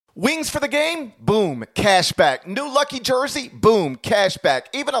Wings for the game? Boom, cashback. New lucky jersey? Boom, cashback.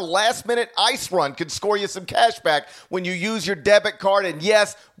 Even a last-minute ice run could score you some cashback when you use your debit card. And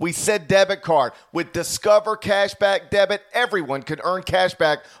yes, we said debit card. With Discover Cashback Debit, everyone can earn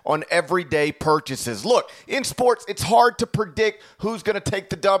cashback on everyday purchases. Look, in sports, it's hard to predict who's going to take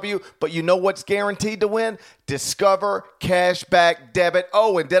the W, but you know what's guaranteed to win? Discover Cashback Debit.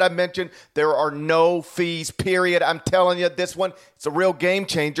 Oh, and did I mention there are no fees, period? I'm telling you, this one, it's a real game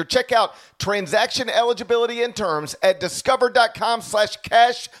changer. Check out transaction eligibility and terms at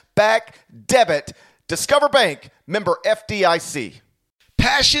discover.com/cashbackdebit. Discover Bank, member FDIC.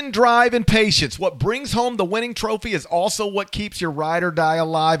 Passion, drive, and patience. What brings home the winning trophy is also what keeps your ride or die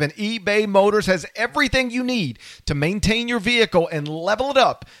alive. And eBay Motors has everything you need to maintain your vehicle and level it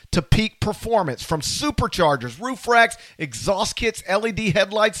up to peak performance. From superchargers, roof racks, exhaust kits, LED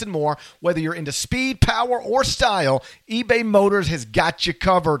headlights, and more. Whether you're into speed, power, or style, eBay Motors has got you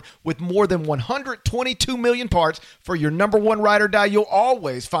covered. With more than 122 million parts for your number one ride or die, you'll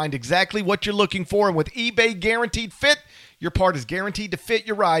always find exactly what you're looking for. And with eBay Guaranteed Fit, your part is guaranteed to fit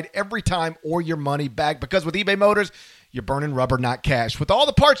your ride every time or your money back. Because with eBay Motors, you're burning rubber, not cash. With all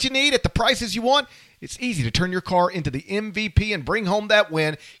the parts you need at the prices you want, it's easy to turn your car into the MVP and bring home that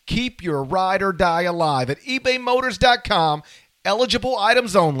win. Keep your ride or die alive at ebaymotors.com. Eligible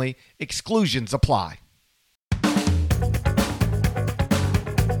items only. Exclusions apply.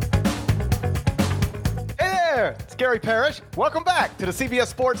 It's Gary Parrish. Welcome back to the CBS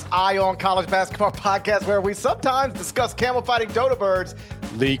Sports Eye on College Basketball podcast, where we sometimes discuss camel fighting dodo birds,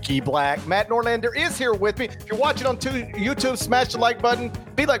 leaky black. Matt Norlander is here with me. If you're watching on YouTube, smash the like button.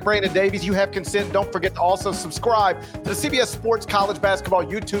 Be like Brandon Davies. You have consent. Don't forget to also subscribe to the CBS Sports College Basketball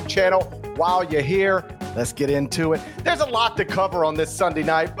YouTube channel. While you're here, let's get into it. There's a lot to cover on this Sunday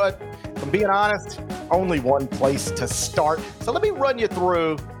night, but if I'm being honest, only one place to start. So let me run you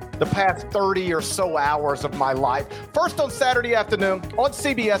through the past 30 or so hours of my life. First, on Saturday afternoon on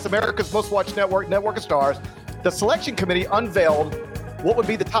CBS, America's Most Watched Network, Network of Stars, the selection committee unveiled what would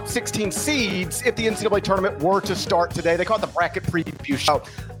be the top 16 seeds if the NCAA tournament were to start today. They call it the bracket preview show.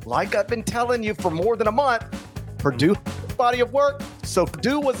 Like I've been telling you for more than a month, Purdue body of work. So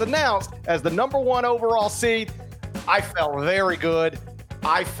Purdue was announced as the number one overall seed. I felt very good.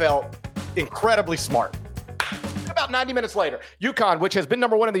 I felt incredibly smart. About 90 minutes later, UConn, which has been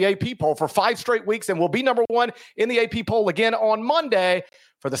number one in the AP poll for 5 straight weeks and will be number one in the AP poll again on Monday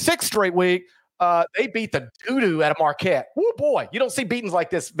for the 6th straight week, they beat the doo-doo out of Marquette. Oh boy, you don't see beatings like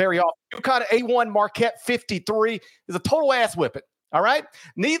this very often. UConn A1, Marquette 53 is a total ass whipping. All right.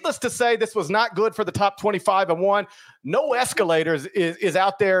 Needless to say, this was not good for the top 25-1. No escalators is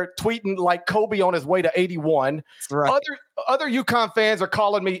out there tweeting like Kobe on his way to 81. Right. Other UConn fans are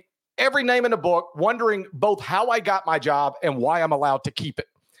calling me every name in the book, wondering both how I got my job and why I'm allowed to keep it.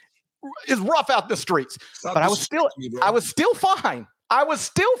 It's rough out in the streets, but I was still fine. I was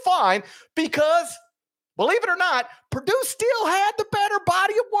still fine because, believe it or not, Purdue still had the better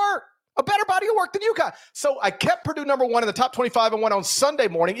body of work. A better body of work than UConn. So I kept Purdue number one in the top 25-1 on Sunday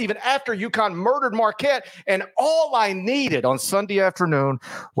morning, even after UConn murdered Marquette. And all I needed on Sunday afternoon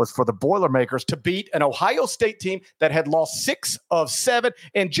was for the Boilermakers to beat an Ohio State team that had lost 6 of 7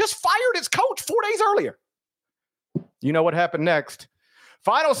 and just fired its coach 4 days earlier. You know what happened next.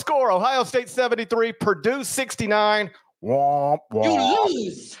 Final score, Ohio State 73, Purdue 69. Womp, womp. You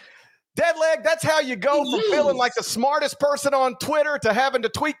lose. Dead leg, that's how you go from feeling like the smartest person on Twitter to having to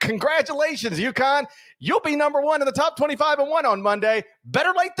tweet, congratulations, UConn. You'll be number one in the top 25-1 on Monday.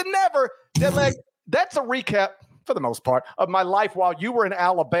 Better late than never. Dead leg, that's a recap, for the most part, of my life while you were in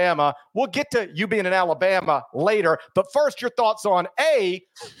Alabama. We'll get to you being in Alabama later. But first, your thoughts on A,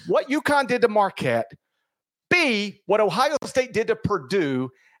 what UConn did to Marquette, B, what Ohio State did to Purdue,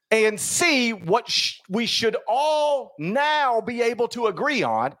 and C, what we should all now be able to agree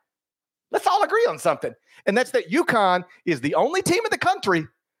on. Let's all agree on something, and that's that UConn is the only team in the country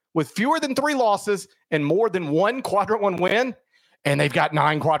with fewer than 3 losses and more than 1 quadrant 1 win, and they've got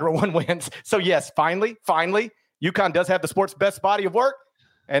 9 quadrant 1 wins. So, yes, finally, UConn does have the sport's best body of work,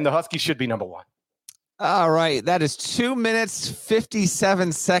 and the Huskies should be number one. All right, that is 2 minutes,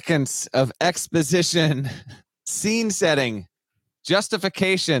 57 seconds of exposition, scene setting,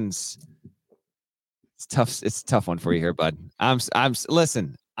 justifications. It's tough. It's a tough one for you here, bud.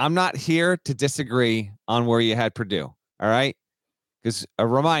 Listen. I'm not here to disagree on where you had Purdue, all right? Because a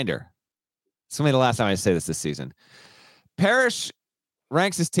reminder, it's only the last time I say this season. Parrish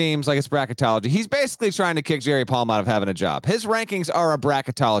ranks his teams like it's bracketology. He's basically trying to kick Jerry Palm out of having a job. His rankings are a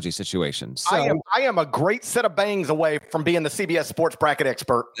bracketology situation. So I am a great set of bangs away from being the CBS Sports bracket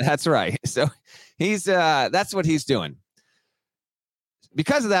expert. That's right. So he's that's what he's doing.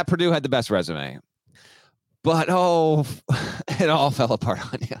 because of that, Purdue had the best resume. But, it all fell apart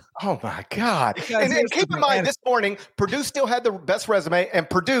on you. Oh, my God. And keep in mind, this morning, Purdue still had the best resume, and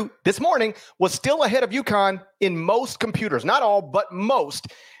Purdue this morning was still ahead of UConn in most computers. Not all, but most.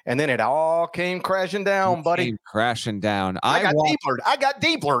 And then it all came crashing down, buddy. Came crashing down. I got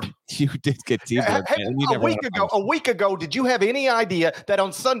deeplered. You did get deeplered. A week ago, did you have any idea that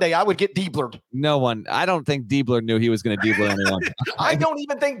on Sunday I would get deeplered? No one. I don't think Diebler knew he was going to deebler anyone. I don't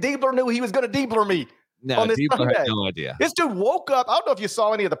even think Diebler knew he was going to deebler me. No, Diebler had no idea. This dude woke up. I don't know if you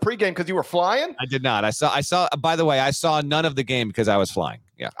saw any of the pregame because you were flying. I did not. I saw. By the way, I saw none of the game because I was flying.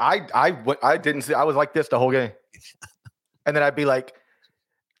 Yeah. I didn't see. I was like this the whole game, and then I'd be like,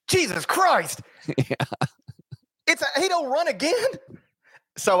 Jesus Christ! Yeah. He don't run again.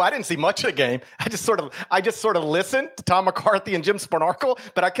 So I didn't see much of the game. I just sort of listened to Tom McCarthy and Jim Spanarkel,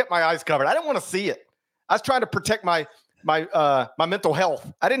 but I kept my eyes covered. I didn't want to see it. I was trying to protect my mental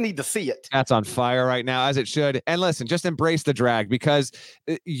health. I didn't need to see it. That's on fire right now, as it should. And listen, just embrace the drag because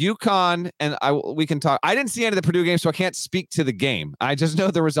UConn and we can talk. I didn't see any of the Purdue game, so I can't speak to the game. I just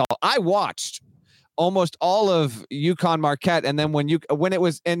know the result. I watched almost all of UConn Marquette, and then when it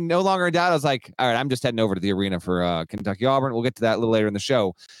was in no longer in doubt, I was like, all right, I'm just heading over to the arena for Kentucky Auburn. We'll get to that a little later in the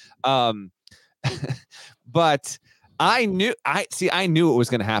show. But I knew it was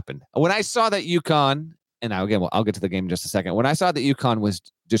going to happen when I saw that UConn. And now, again, I'll get to the game in just a second. When I saw that UConn was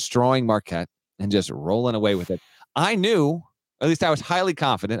destroying Marquette and just rolling away with it, I knew, at least I was highly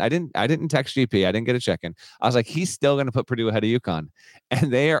confident. I didn't text GP. I didn't get a check-in. I was like, he's still going to put Purdue ahead of UConn,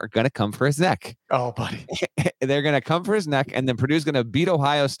 and they are going to come for his neck. Oh, buddy. They're going to come for his neck, and then Purdue's going to beat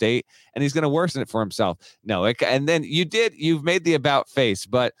Ohio State, and he's going to worsen it for himself. No, and then you've made the about face,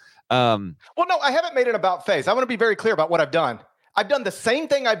 but well, no, I haven't made it about face. I want to be very clear about what I've done. I've done the same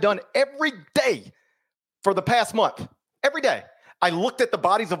thing I've done every day for the past month. Every day. I looked at the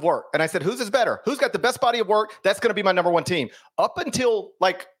bodies of work and I said, whose is better? Who's got the best body of work? That's going to be my number one team. Up until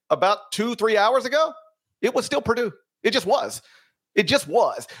like about 2-3 hours ago, it was still Purdue. It just was.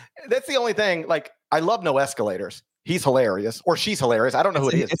 That's the only thing. Like, I love No Escalators. He's hilarious, or she's hilarious. I don't know who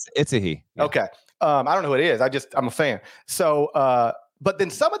it is. It's a he. Yeah. Okay. I don't know who it is. I'm a fan. So, but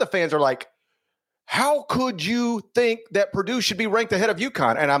then some of the fans are like, how could you think that Purdue should be ranked ahead of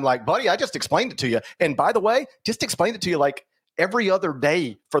UConn? And I'm like, buddy, I just explained it to you. And by the way, just explained it to you like every other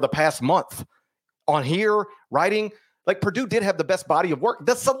day for the past month on here, writing. Like, Purdue did have the best body of work.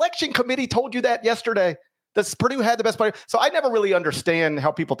 The selection committee told you that yesterday. Purdue had the best body. So I never really understand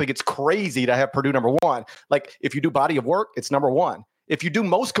how people think it's crazy to have Purdue number one. Like, if you do body of work, it's number one. If you do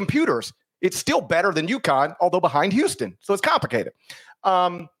most computers, it's still better than UConn, although behind Houston. So it's complicated.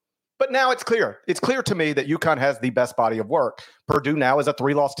 But now it's clear. It's clear to me that UConn has the best body of work. Purdue now is a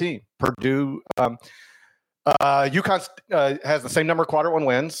 3-loss team. UConn has the same number of quadrant one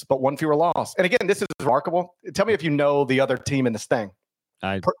wins, but one fewer loss. And again, this is remarkable. Tell me if you know the other team in this thing.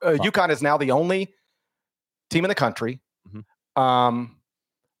 UConn is now the only team in the country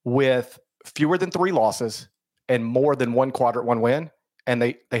with fewer than 3 losses and more than one quadrant one win. And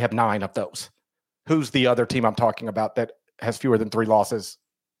they have 9 of those. Who's the other team I'm talking about that has fewer than 3 losses,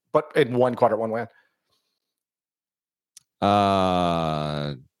 but in one quadrant one win?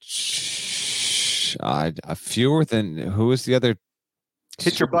 Fewer than who is the other?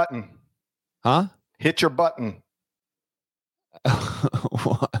 Hit your button. Huh? Hit your button. You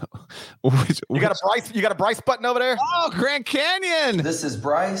got a Bryce button over there? Oh, Grand Canyon. This is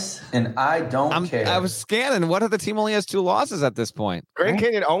Bryce, and I don't care. I was scanning. What if the team only has 2 losses at this point? Grand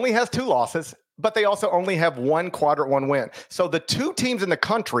Canyon only has 2 losses, but they also only have one quadrant one win. So the 2 teams in the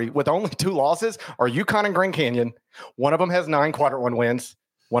country with only 2 losses are UConn and Grand Canyon. One of them has 9 quadrant one wins.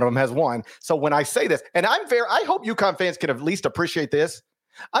 One of them has 1. So when I say this, and I hope UConn fans can at least appreciate this.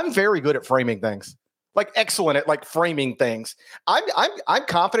 I'm very good at framing things. Like, excellent at like framing things. I'm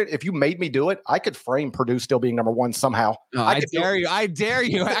confident if you made me do it, I could frame Purdue still being number 1 somehow. No, I dare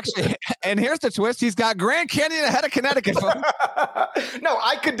you. Actually, and here's the twist: he's got Grand Canyon ahead of Connecticut. No,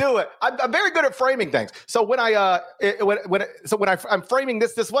 I could do it. I'm very good at framing things. So when I'm framing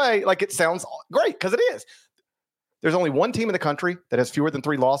this way, like, it sounds great because it is. There's only one team in the country that has fewer than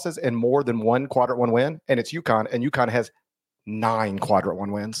 3 losses and more than one quadrant one win, and it's UConn. And UConn has 9 quadrant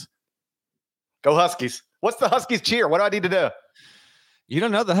one wins. Go Huskies. What's the Huskies cheer? What do I need to do? You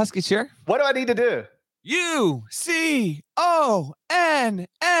don't know the Huskies cheer? What do I need to do? UConn,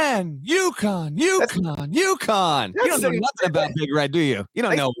 UConn. You don't know nothing about Big Red, do you? You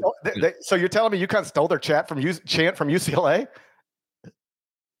don't know. So you're telling me UConn stole their chant from UCLA?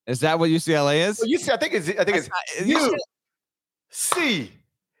 Is that what UCLA is? Well, I think it's UConn.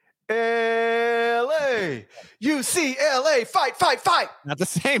 UCLA, fight, fight, fight. Not the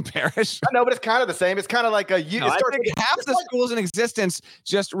same, Parrish. I know, but it's kind of the same. It's kind of like a. No, I think half the schools in existence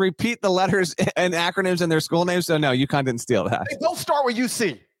just repeat the letters and acronyms in their school names. So no, UConn didn't steal that. They both start with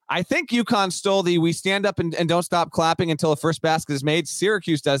UC. I think UConn stole the "we stand up and don't stop clapping until the first basket is made."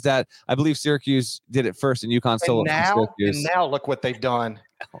 Syracuse does that. I believe Syracuse did it first, and UConn stole it from Syracuse. And now look what they've done.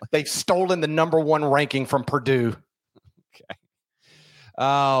 They've stolen the number 1 ranking from Purdue. Okay.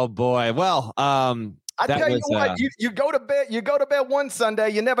 Oh boy. Well, I tell you what, you go to bed. You go to bed one Sunday.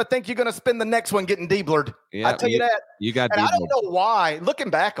 You never think you're going to spend the next one getting D-blered. Yeah, I tell you that. You got. And I don't know why.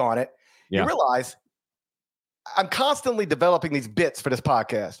 Looking back on it, you realize I'm constantly developing these bits for this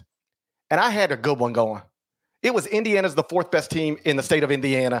podcast, and I had a good one going. It was Indiana's the 4th best team in the state of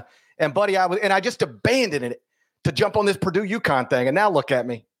Indiana, and buddy, I just abandoned it to jump on this Purdue UConn thing, and now look at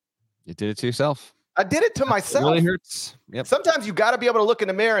me. You did it to yourself. I did it to myself. It really hurts. Yep. Sometimes you got to be able to look in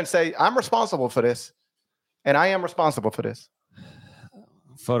the mirror and say, I'm responsible for this. And I am responsible for this.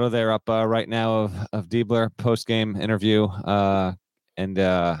 Photo there up right now of Diebler post-game interview. Yeah,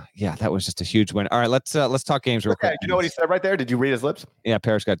 that was just a huge win. All right, let's talk games real quick. You know what he said right there? Did you read his lips? Yeah,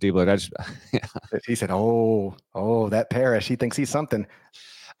 Parrish got Diebler. He said, oh, that Parrish. He thinks he's something.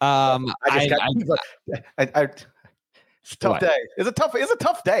 It's a tough day. It's a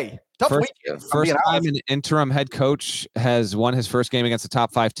tough day. Tough week. First time an interim head coach has won his first game against a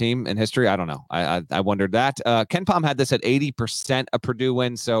top 5 team in history. I don't know. I wondered that. Ken Pom had this at 80% of Purdue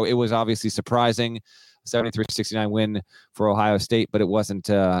wins, so it was obviously surprising. 73-69 win for Ohio State, but it wasn't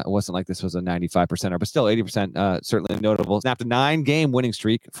like this was a 95%er, but still 80%, certainly notable. Snapped a 9-game winning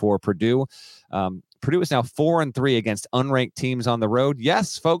streak for Purdue. Purdue is now 4-3 against unranked teams on the road.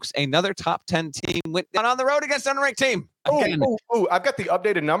 Yes, folks, another top 10 team went down on the road against an unranked team. I've got the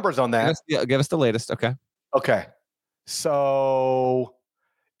updated numbers on that. Give us the latest. Okay. So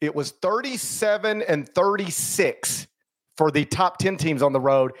it was 37-36 for the top 10 teams on the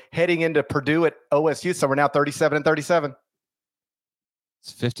road heading into Purdue at OSU. So we're now 37-37.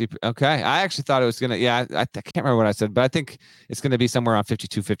 It's 50. Okay. I actually thought it was going to, I can't remember what I said, but I think it's going to be somewhere around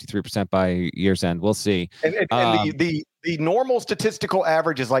 52-53% by year's end. We'll see. And the normal statistical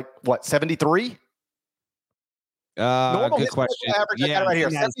average is like what, 73? Normal good question. Average, I got it right here.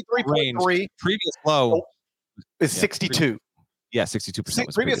 73.3. Previous low is 62. Yeah,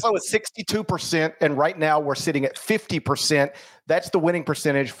 62%. Previous low is 62%, and right now we're sitting at 50%. That's the winning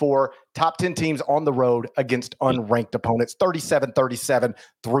percentage for top 10 teams on the road against unranked opponents, 37-37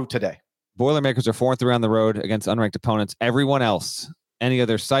 through today. Boilermakers are 4-3 on the road against unranked opponents. Everyone else, any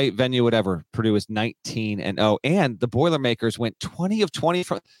other site, venue, whatever, Purdue is 19-0. And the Boilermakers went 20 of 20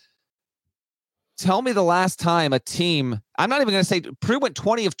 from. Tell me the last time a team, I'm not even going to say Purdue went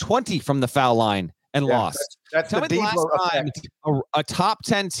 20 of 20 from the foul line and lost. That's Tell me the last time a top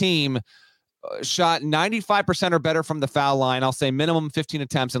 10 team shot 95% or better from the foul line. I'll say minimum 15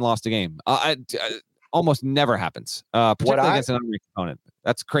 attempts and lost a game. Almost never happens, particularly against an unranked opponent.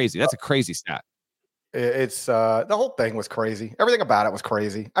 That's crazy. That's a crazy stat. It's the whole thing was crazy. Everything about it was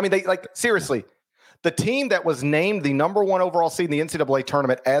crazy. I mean, seriously, the team that was named the number 1 overall seed in the NCAA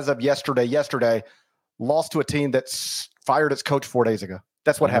tournament as of yesterday lost to a team that fired its coach 4 days ago.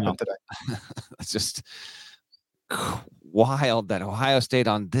 That's what happened today. It's just wild that Ohio State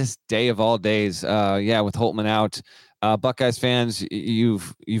on this day of all days, with Holtman out, Buckeyes fans,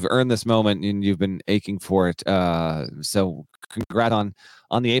 you've earned this moment and you've been aching for it. So congrats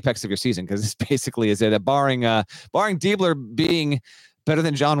on the apex of your season, because this basically is it. Barring Diebler being better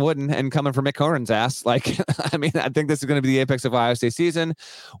than John Wooden and coming from Mick Horan's ass, I think this is going to be the apex of Ohio State season.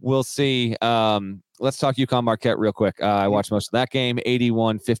 We'll see. Let's talk UConn Marquette real quick. I watched most of that game,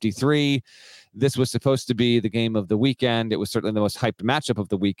 81-53. This was supposed to be the game of the weekend. It was certainly the most hyped matchup of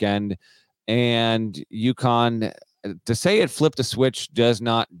the weekend. And UConn, to say it flipped a switch does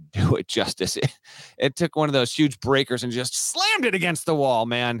not do it justice. It took one of those huge breakers and just slammed it against the wall,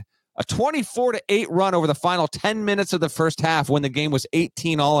 man. A 24-8 run over the final 10 minutes of the first half when the game was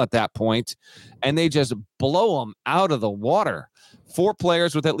 18-all at that point, and they just blow them out of the water. 4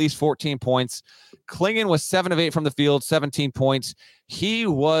 players with at least 14 points. Klingon was 7 of 8 from the field, 17 points. He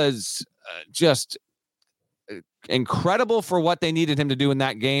was just incredible for what they needed him to do in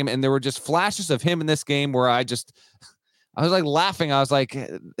that game, and there were just flashes of him in this game where I was like laughing. I was like,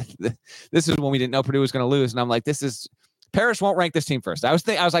 this is when we didn't know Purdue was going to lose, and I'm like, Parrish won't rank this team first. I was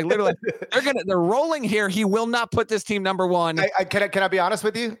like, literally, they're rolling here. He will not put this team number 1. Can I be honest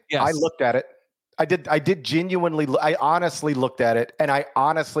with you? Yes. I looked at it. I did genuinely. I honestly looked at it, and I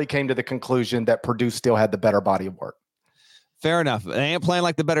honestly came to the conclusion that Purdue still had the better body of work. Fair enough. They ain't playing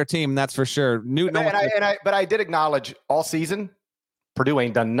like the better team, that's for sure. But I did acknowledge all season Purdue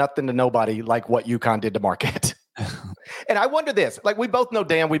ain't done nothing to nobody like what UConn did to Marquette. And I wonder this, like we both know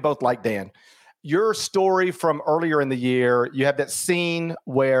Dan, we both like Dan. Your story from earlier in the year, you have that scene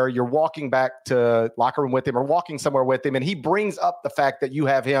where you're walking back to locker room with him or walking somewhere with him, and he brings up the fact that you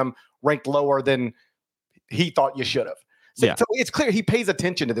have him ranked lower than he thought you should have. So it's clear he pays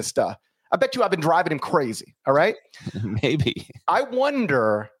attention to this stuff. I bet you I've been driving him crazy, all right? Maybe. I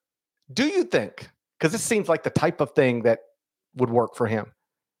wonder, do you think, because this seems like the type of thing that would work for him.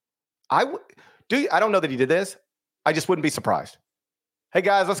 I don't know that he did this. I just wouldn't be surprised. Hey,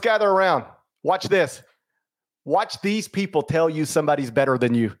 guys, let's gather around. Watch this. Watch these people tell you somebody's better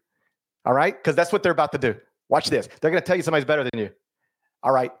than you. All right? Because that's what they're about to do. Watch this. They're going to tell you somebody's better than you.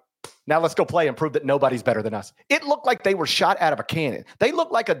 All right. Now let's go play and prove that nobody's better than us. It looked like they were shot out of a cannon. They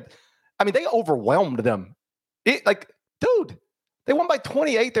looked like they overwhelmed them. Dude, they won by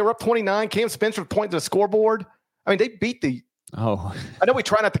 28. They were up 29. Cam Spencer pointed to the scoreboard. They beat I know we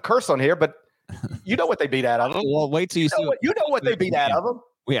try not to curse on here, but you know what they beat out of them. Well, wait till you see. You know what they beat out of them.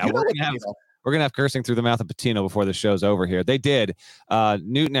 Yeah, we're gonna have cursing through the mouth of Patino before the show's over here. They did.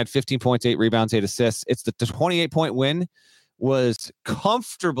 Newton had 15 points, 8 rebounds, 8 assists. It's the 28-point win was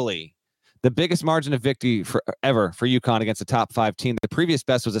comfortably the biggest margin of victory ever for UConn against a top 5 team. The previous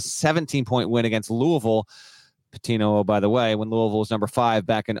best was a 17-point win against Louisville. Patino, by the way, when Louisville was number 5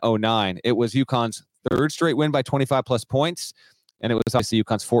 back in 2009. It was UConn's 3rd straight win by 25-plus points, and it was obviously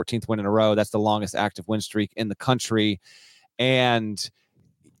UConn's 14th win in a row. That's the longest active win streak in the country. And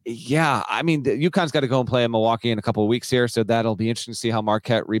yeah, UConn's got to go and play in Milwaukee in a couple of weeks here, so that'll be interesting to see how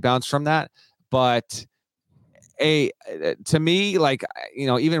Marquette rebounds from that. But to me,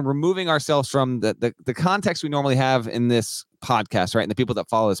 even removing ourselves from the context we normally have in this podcast, right, and the people that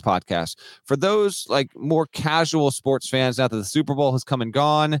follow this podcast, for those more casual sports fans, now that the Super Bowl has come and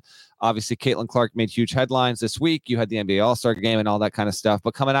gone, obviously Caitlin Clark made huge headlines this week. You had the NBA All-Star game and all that kind of stuff,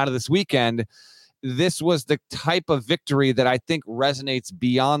 but coming out of this weekend, this was the type of victory that I think resonates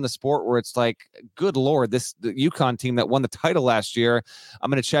beyond the sport, where it's like, good Lord, the UConn team that won the title last year,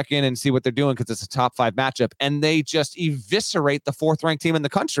 I'm going to check in and see what they're doing because it's a top 5 matchup. And they just eviscerate the 4th-ranked team in the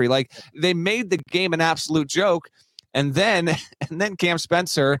country. They made the game an absolute joke. And then Cam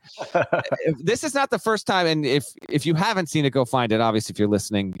Spencer, this is not the first time. And if you haven't seen it, go find it. Obviously, if you're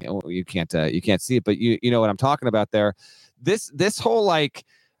listening, you can't see it, but you know what I'm talking about there. This whole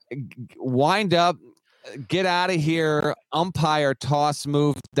wind up, get out of here, umpire toss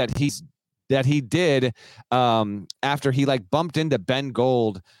move that he did after he bumped into Ben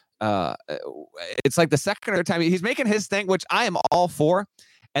Gold. It's the second or third time he's making his thing, which I am all for.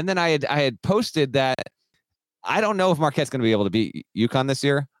 And then I had posted that I don't know if Marquette's going to be able to beat UConn this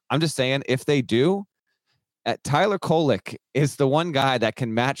year. I'm just saying, if they do, Tyler Kolek is the one guy that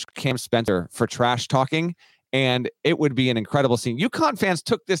can match Cam Spencer for trash talking. And it would be an incredible scene. UConn fans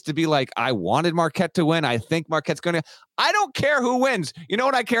took this to be I wanted Marquette to win. I think Marquette's going to. I don't care who wins. You know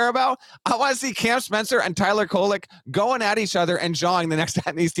what I care about? I want to see Cam Spencer and Tyler Kolek going at each other and jawing the next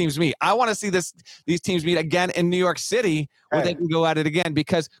time these teams meet. I want to see these teams meet again in New York City where they can go at it again,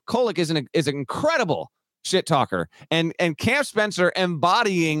 because Kolek is an incredible shit talker. And Cam Spencer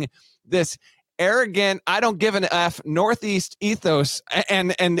embodying this arrogant, I don't give an F Northeast ethos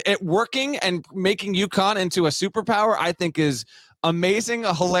and it working and making UConn into a superpower, I think is amazing,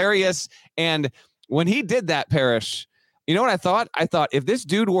 hilarious. And when he did that, Parrish, you know what I thought? I thought if this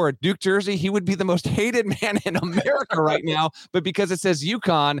dude wore a Duke jersey, he would be the most hated man in America right now. But because it says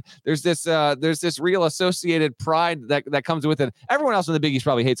UConn, there's this real associated pride that comes with it. Everyone else in the Big East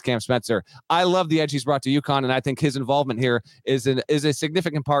probably hates Cam Spencer. I love the edge he's brought to UConn, and I think his involvement here is a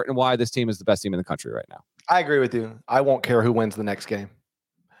significant part in why this team is the best team in the country right now. I agree with you. I won't care who wins the next game.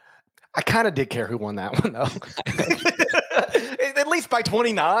 I kind of did care who won that one, though. At least by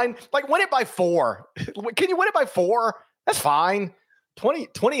 29. Win it by 4. Can you win it by 4? That's fine.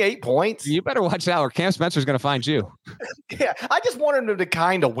 28 points. You better watch out, or Cam Spencer's going to find you. Yeah, I just wanted him to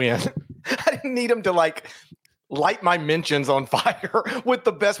kind of win. I didn't need him to light my mentions on fire with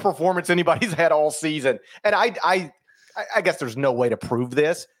the best performance anybody's had all season. And I guess there's no way to prove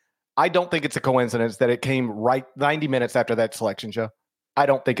this. I don't think it's a coincidence that it came right 90 minutes after that selection show. I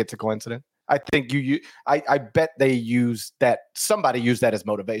don't think it's a coincidence. I think I bet they used that. Somebody used that as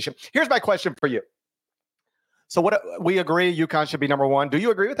motivation. Here's my question for you. So what we agree, UConn should be number 1. Do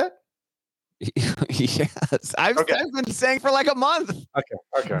you agree with that? Yes. I've been saying for a month.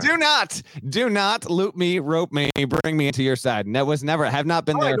 Okay. Do not loop me, rope me, bring me into your side. And that was never, have not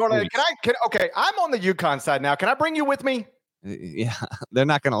been there. Right, okay, I'm on the UConn side now. Can I bring you with me? Yeah, they're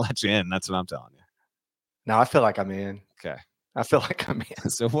not going to let you in. That's what I'm telling you. No, I feel like I'm in. Okay. I feel like I'm in.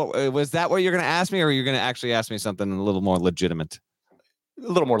 So what was that what you're going to ask me, or you're going to actually ask me something a little more legitimate?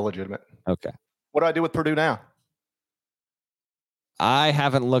 little more legitimate. Okay. What do I do with Purdue now? I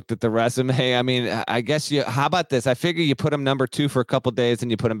haven't looked at the resume. I mean, I guess how about this? I figure you put him number 2 for a couple days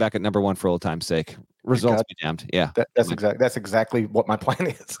and you put him back at number 1 for old time's sake. Results be damned. Yeah. That's exactly what my plan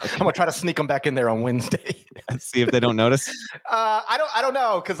is. Okay. I'm going to try to sneak them back in there on Wednesday. See if they don't notice. I don't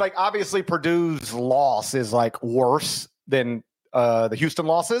know. Cause like obviously Purdue's loss is like worse than the Houston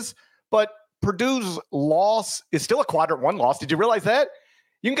losses, but Purdue's loss is still a quadrant 1 loss. Did you realize that?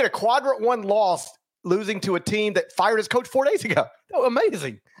 You can get a quadrant 1 loss losing to a team that fired his coach 4 days ago. Oh,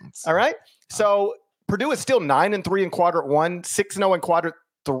 amazing. All right. So Purdue is still 9-3 in quadrant 1, 6-0 in quadrant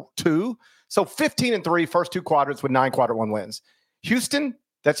 2. So 15-3 first 2 quadrants with 9 quadrant 1 wins. Houston,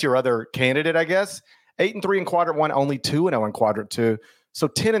 that's your other candidate, I guess. 8-3 in quadrant 1, only 2-0 in quadrant 2. So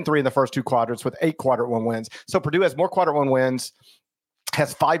 10-3 in the first 2 quadrants with 8 quadrant 1 wins. So Purdue has more quadrant 1 wins,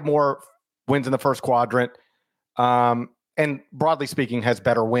 has 5 more wins in the first quadrant, and broadly speaking, has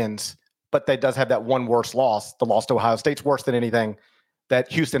better wins. But that does have that one worse loss. The loss to Ohio State's worse than anything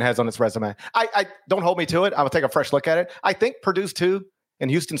that Houston has on its resume. I don't hold me to it. I will take a fresh look at it. I think Purdue's 2 and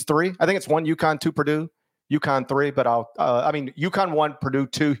Houston's 3. I think it's 1 UConn, 2 Purdue, UConn 3. But UConn 1, Purdue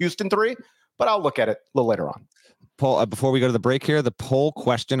 2, Houston 3. But I'll look at it a little later on. Paul, before we go to the break here, the poll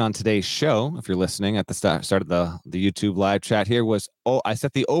question on today's show, if you're listening at the start of the YouTube live chat here, was I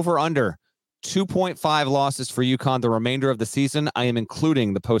set the over-under 2.5 losses for UConn the remainder of the season. I am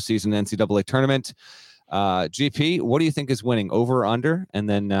including the postseason NCAA tournament. GP, what do you think is winning, over or under? And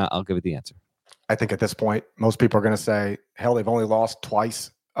then I'll give you the answer. I think at this point, most people are going to say, hell, they've only lost twice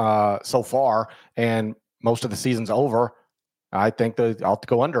so far, and most of the season's over. I think I'll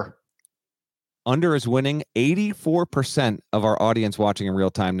go under. Under is winning. 84% of our audience watching in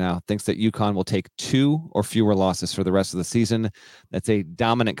real time now thinks that UConn will take 2 or fewer losses for the rest of the season. That's a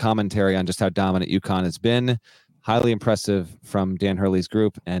dominant commentary on just how dominant UConn has been. Highly impressive from Dan Hurley's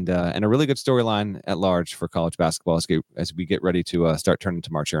group, and a really good storyline at large for college basketball as we get ready to start turning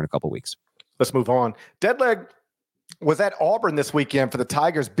to March here in a couple of weeks. Let's move on. Deadleg was at Auburn this weekend for the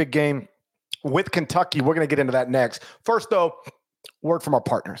Tigers' big game with Kentucky. We're going to get into that next. First, though, word from our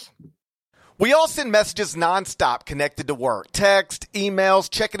partners. We all send messages nonstop connected to work. Text, emails,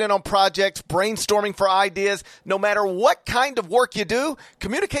 checking in on projects, brainstorming for ideas. No matter what kind of work you do,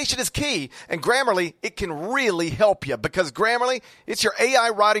 communication is key. And Grammarly, it can really help you because Grammarly, it's your AI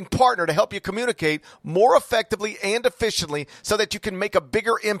writing partner to help you communicate more effectively and efficiently so that you can make a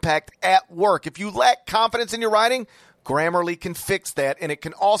bigger impact at work. If you lack confidence in your writing, Grammarly can fix that, and it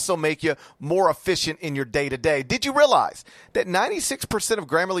can also make you more efficient in your day-to-day. Did you realize that 96% of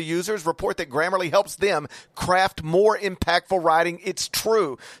Grammarly users report that Grammarly helps them craft more impactful writing? It's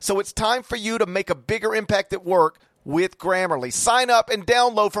true. So it's time for you to make a bigger impact at work with Grammarly. Sign up and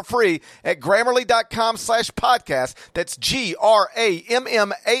download for free at Grammarly.com/podcast. That's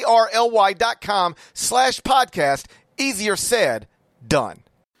Grammarly.com/podcast. Easier said, done.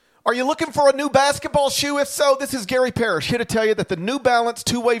 Are you looking for a new basketball shoe? If so, this is Gary Parrish here to tell you that the New Balance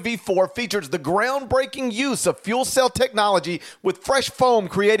Two-Way V4 features the groundbreaking use of fuel cell technology with fresh foam,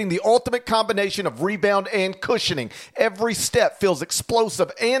 creating the ultimate combination of rebound and cushioning. Every step feels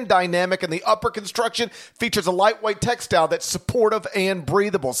explosive and dynamic, and the upper construction features a lightweight textile that's supportive and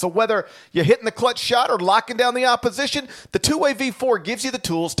breathable. So whether you're hitting the clutch shot or locking down the opposition, the Two-Way V4 gives you the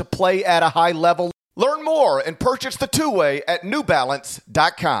tools to play at a high level. Learn more and purchase the Two-Way at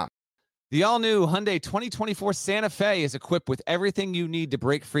newbalance.com. The all-new Hyundai 2024 Santa Fe is equipped with everything you need to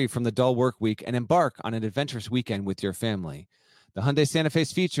break free from the dull work week and embark on an adventurous weekend with your family. The Hyundai Santa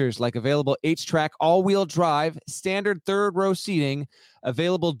Fe's features like available H-Track all-wheel drive, standard third-row seating,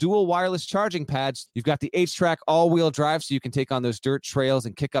 available dual wireless charging pads. You've got the H-Track all-wheel drive so you can take on those dirt trails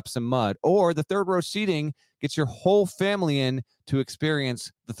and kick up some mud. Or the third-row seating gets your whole family in to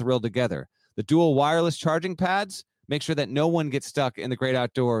experience the thrill together. The dual wireless charging pads make sure that no one gets stuck in the great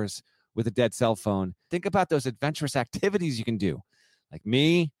outdoors with a dead cell phone. Think about those adventurous activities you can do. Like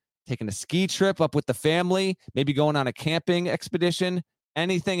me, taking a ski trip up with the family, maybe going on a camping expedition,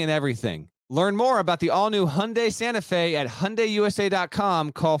 anything and everything. Learn more about the all-new Hyundai Santa Fe at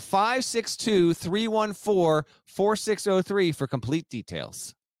HyundaiUSA.com. Call 562-314-4603 for complete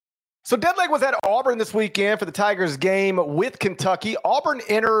details. So Deadleg was at Auburn this weekend for the Tigers game with Kentucky. Auburn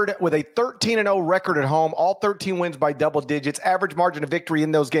entered with a 13-0 record at home, all 13 wins by double digits. Average margin of victory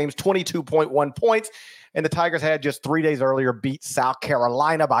in those games, 22.1 points. And the Tigers had just 3 days earlier beat South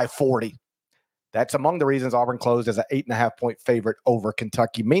Carolina by 40. That's among the reasons Auburn closed as an 8.5-point favorite over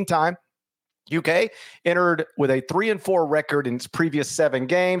Kentucky. Meantime, UK entered with a 3-4 record in its previous 7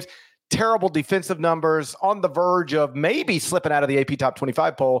 games. Terrible defensive numbers, on the verge of maybe slipping out of the AP Top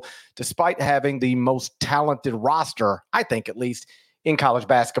 25 poll, despite having the most talented roster, I think at least, in college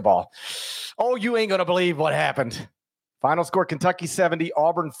basketball. Oh, you ain't going to believe what happened. Final score, Kentucky 70,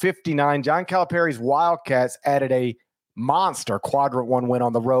 Auburn 59. John Calipari's Wildcats added a monster quadrant one win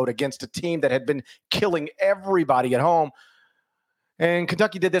on the road against a team that had been killing everybody at home. And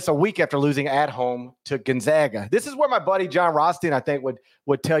Kentucky did this a week after losing at home to Gonzaga. This is where my buddy John Rothstein, I think,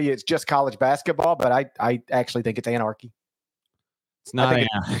 would tell you it's just college basketball, but I actually think it's anarchy. It's not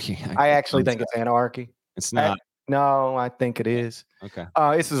anarchy. I actually think it's anarchy. It's not. No, I think it is. Okay.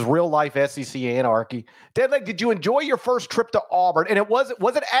 This is real life SEC anarchy. Deadleg, did you enjoy your first trip to Auburn? And was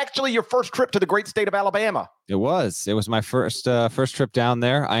it actually your first trip to the great state of Alabama? It was. It was my first trip down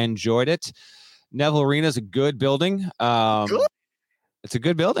there. I enjoyed it. Neville Arena is a good building. Good. It's a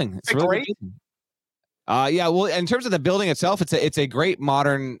good building. It's really great. Good. Yeah. Well, in terms of the building itself, it's a great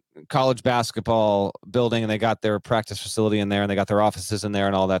modern college basketball building, and they got their practice facility in there, and they got their offices in there,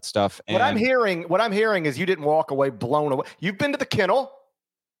 and all that stuff. And what I'm hearing is you didn't walk away blown away. You've been to the Kennel.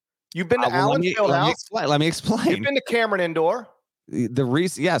 You've been to Allen Fieldhouse. Let me explain. You've been to Cameron Indoor. The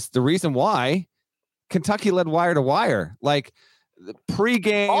reason why Kentucky led wire to wire, like the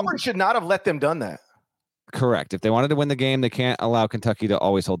pregame. Auburn should not have let them done that. Correct. If they wanted to win the game, they can't allow Kentucky to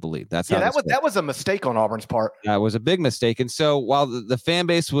always hold the lead. That was a mistake on Auburn's part. That was a big mistake. And so while the fan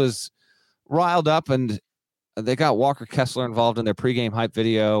base was riled up and they got Walker Kessler involved in their pregame hype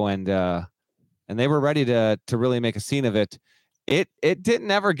video and they were ready to really make a scene of it, it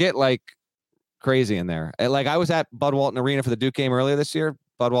didn't ever get like crazy in there. Like I was at Bud Walton Arena for the Duke game earlier this year.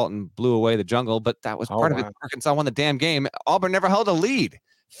 Bud Walton blew away the jungle, but that was part of it. Arkansas won the damn game. Auburn never held a lead.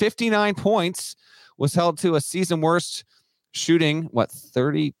 59 points. Was held to a season worst shooting.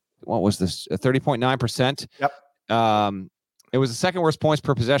 30.9%. Yep. It was the second worst points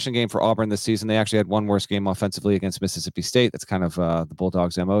per possession game for Auburn this season. They actually had one worse game offensively against Mississippi State. That's kind of the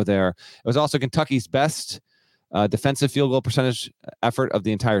Bulldogs' MO there. It was also Kentucky's best defensive field goal percentage effort of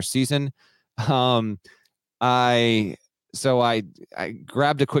the entire season. I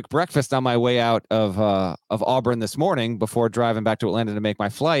grabbed a quick breakfast on my way out of Auburn this morning before driving back to Atlanta to make my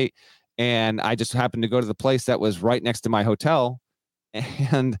flight. And I just happened to go to the place that was right next to my hotel.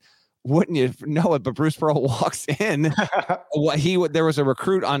 And wouldn't you know it, but Bruce Pearl walks in. There was a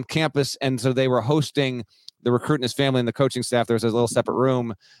recruit on campus, and so they were hosting the recruit and his family and the coaching staff. There was a little separate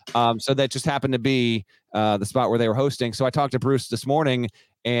room. So that just happened to be the spot where they were hosting. So I talked to Bruce this morning,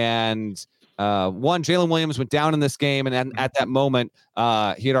 and Jalen Williams went down in this game, and at that moment,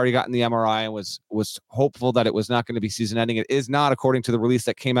 he had already gotten the MRI and was hopeful that it was not going to be season-ending. It is not, according to the release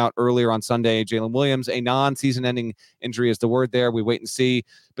that came out earlier on Sunday. Jalen Williams, a non-season-ending injury is the word there. We wait and see.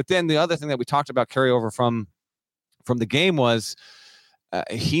 But then the other thing that we talked about carryover from the game was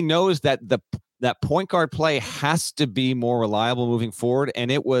he knows that that point guard play has to be more reliable moving forward.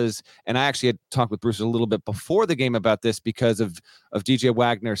 And I actually had talked with Bruce a little bit before the game about this because of DJ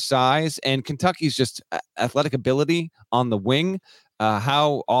Wagner's size and Kentucky's just athletic ability on the wing.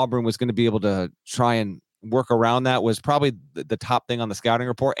 How Auburn was going to be able to try and work around that was probably the top thing on the scouting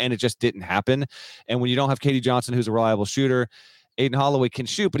report, and it just didn't happen. And when you don't have Katie Johnson, who's a reliable shooter, Aiden Holloway can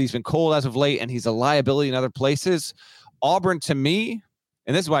shoot, but he's been cold as of late, and he's a liability in other places. Auburn, to me,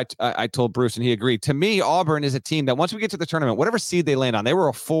 and this is why I told Bruce, and he agreed. To me, Auburn is a team that once we get to the tournament, whatever seed they land on, they were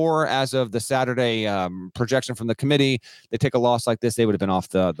a 4 as of the Saturday projection from the committee. They take a loss like this, they would have been off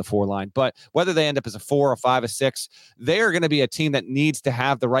the 4 line. But whether they end up as a 4, a 5, a 6, they are going to be a team that needs to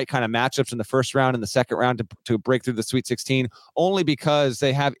have the right kind of matchups in the first round and the second round to break through the Sweet 16, only because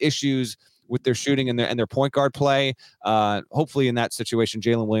they have issues with their shooting and their point guard play. Hopefully in that situation,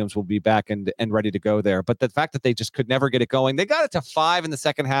 Jalen Williams will be back and ready to go there. But the fact that they just could never get it going, they got it to 5 in the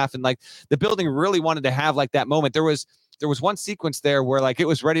second half. And like the building really wanted to have like that moment. There was one sequence there where like it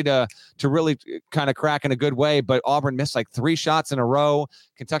was ready to really kind of crack in a good way, but Auburn missed like 3 shots in a row.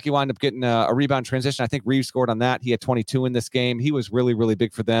 Kentucky wound up getting a rebound transition. I think Reeves scored on that. He had 22 in this game. He was really, really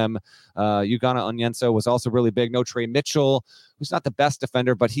big for them. Ugonna Onyenso was also really big. No Trey Mitchell, who's not the best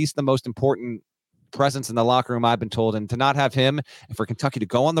defender, but he's the most important presence in the locker room, I've been told. And to not have him and for Kentucky to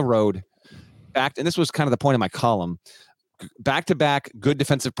go on the road back, and this was kind of the point of my column, back-to-back good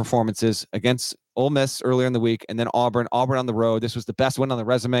defensive performances against Ole Miss earlier in the week, and then Auburn on the road. This was the best win on the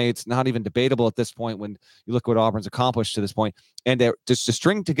resume. It's not even debatable at this point when you look what Auburn's accomplished to this point. And just to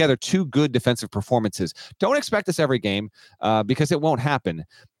string together 2 good defensive performances. Don't expect this every game because it won't happen.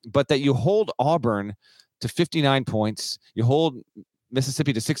 But that you hold Auburn to 59 points, you hold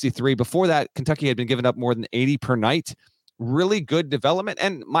Mississippi to 63. Before that, Kentucky had been giving up more than 80 per night. Really good development.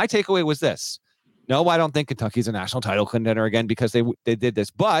 And my takeaway was this. No, I don't think Kentucky's a national title contender again because they did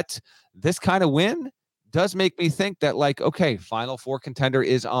this. But this kind of win does make me think that, like, okay, Final Four contender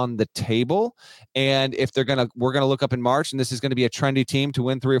is on the table. And if we're going to look up in March and this is going to be a trendy team to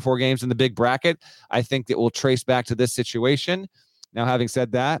win 3 or 4 games in the big bracket, I think that we'll trace back to this situation. Now, having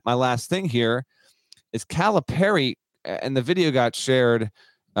said that, my last thing here is Calipari, and the video got shared.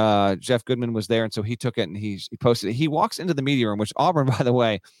 Jeff Goodman was there, and so he took it and he posted it. He walks into the media room, which Auburn, by the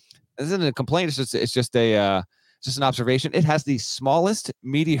way, isn't a complaint. It's just an observation. It has the smallest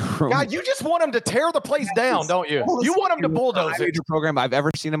media room. God, you just want them to tear the place down, don't you? You want them to bulldoze it. Program I've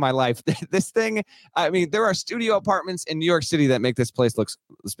ever seen in my life. This thing, I mean, there are studio apartments in New York City that make this place look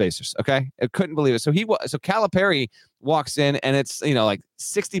spacious. Okay, I couldn't believe it. So Calipari walks in, and it's like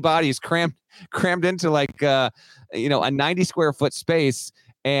 60 bodies crammed into like a 90 square foot space,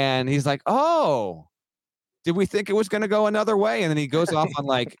 and he's like, "Oh, did we think it was going to go another way?" And then he goes off on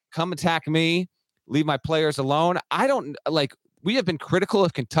like, "Come attack me. Leave my players alone." I don't like. We have been critical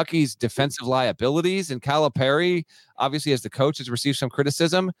of Kentucky's defensive liabilities, and Calipari, obviously, as the coach, has received some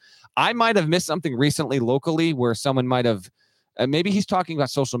criticism. I might have missed something recently locally where someone might have. Maybe he's talking about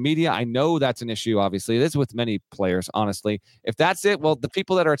social media. I know that's an issue. Obviously, it is with many players. Honestly, if that's it, well, the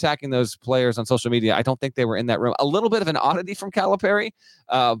people that are attacking those players on social media, I don't think they were in that room. A little bit of an oddity from Calipari,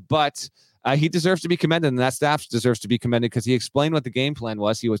 but. He deserves to be commended, and that staff deserves to be commended because he explained what the game plan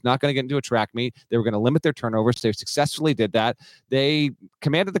was. He was not going to get into a track meet. They were going to limit their turnovers. They successfully did that. They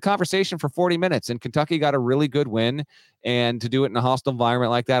commanded the conversation for 40 minutes, and Kentucky got a really good win. And to do it in a hostile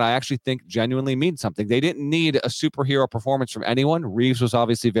environment like that, I actually think genuinely means something. They didn't need a superhero performance from anyone. Reeves was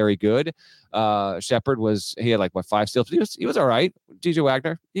obviously very good. Shepard he had like 5 steals. He was all right. DJ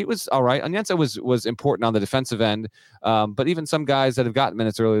Wagner, he was all right. Onyenso was important on the defensive end. But even some guys that have gotten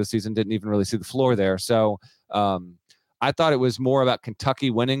minutes earlier this season didn't even really see the floor there. So I thought it was more about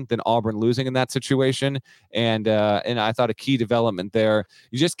Kentucky winning than Auburn losing in that situation. And I thought a key development there.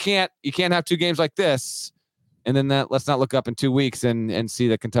 You can't have 2 games like this. And then let's not look up in 2 weeks and see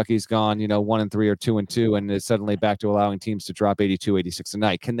that Kentucky's gone, 1-3 or 2-2, and is suddenly back to allowing teams to drop 82, 86 a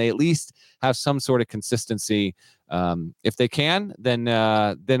night. Can they at least have some sort of consistency? If they can, then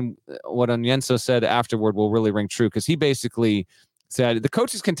what Onyenso said afterward will really ring true, because he basically said the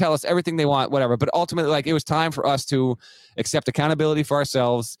coaches can tell us everything they want, whatever, but ultimately, it was time for us to accept accountability for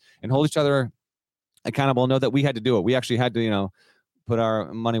ourselves and hold each other accountable. Know that we had to do it. We actually had to, put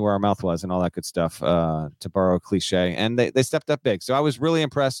our money where our mouth was and all that good stuff, to borrow a cliche. And they stepped up big. So I was really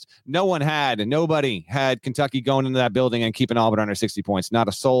impressed. Nobody had Kentucky going into that building and keeping Auburn under 60 points. Not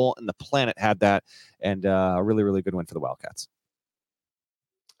a soul in the planet had that. And a really, really good win for the Wildcats.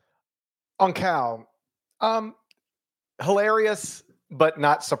 On Cal, hilarious, but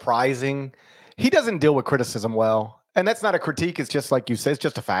not surprising. He doesn't deal with criticism well. And that's not a critique. It's just like you said, it's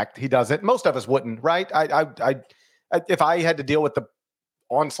just a fact. He doesn't. Most of us wouldn't, right? If I had to deal with the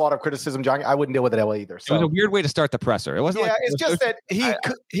onslaught of criticism, John, I wouldn't deal with it either. So it was a weird way to start the presser. It wasn't. Yeah, it's just that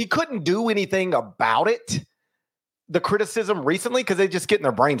he couldn't do anything about it. The criticism recently, because they just getting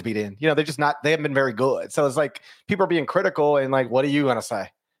their brains beat in. They're just not. They haven't been very good. So it's like people are being critical, and like, what are you gonna say?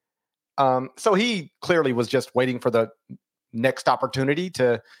 So he clearly was just waiting for the next opportunity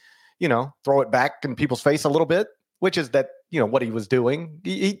to, throw it back in people's face a little bit, which is that what he was doing.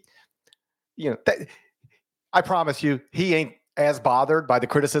 I promise you, he ain't as bothered by the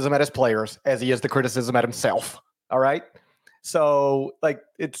criticism at his players as he is the criticism at himself. All right. So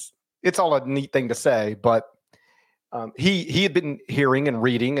it's all a neat thing to say, but he had been hearing and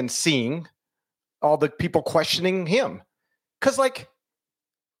reading and seeing all the people questioning him. Cause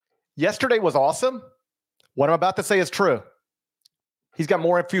yesterday was awesome. What I'm about to say is true. He's got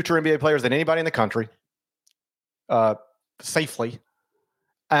more future NBA players than anybody in the country, safely.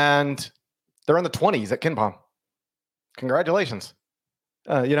 And they're in the 20s at KenPom. Congratulations.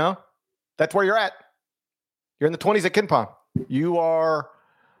 That's where you're at. You're in the 20s at KenPom. You are,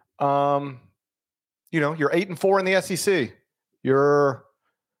 you're 8-4 in the SEC. You're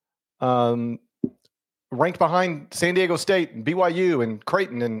ranked behind San Diego State and BYU and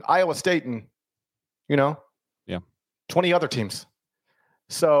Creighton and Iowa State and, 20 other teams.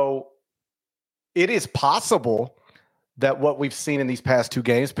 So it is possible that what we've seen in these past 2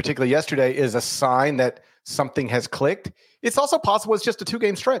 games, particularly yesterday, is a sign that something has clicked. It's also possible it's just a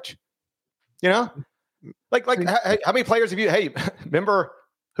 2-game stretch. How many players have you? Hey, remember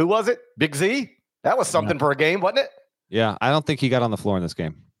who was it? Big Z? That was something for a game, wasn't it? Yeah, I don't think he got on the floor in this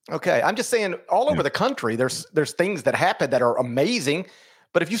game. Okay, I'm just saying all over the country, there's things that happen that are amazing.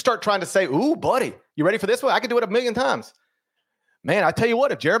 But if you start trying to say, "Ooh, buddy, you ready for this one? I can do it 1,000,000 times." Man, I tell you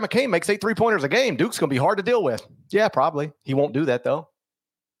what, if Jared McCain makes 8 3-pointers a game, Duke's going to be hard to deal with. Yeah, probably. He won't do that, though.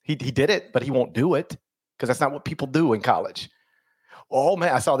 He did it, but he won't do it because that's not what people do in college. Oh,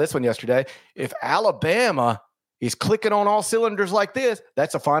 man, I saw this one yesterday. If Alabama is clicking on all cylinders like this,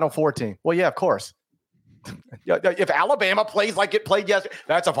 that's a Final Four team. Well, yeah, of course. If Alabama plays like it played yesterday,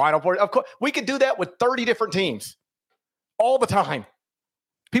 that's a Final Four. Of course, we could do that with 30 different teams all the time.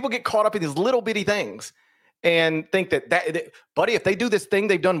 People get caught up in these little bitty things and think that, buddy, if they do this thing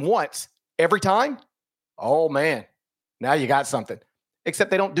they've done once every time, oh, man, now you got something.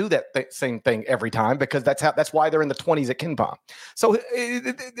 Except they don't do that same thing every time because that's why they're in the 20s at KenPom. So,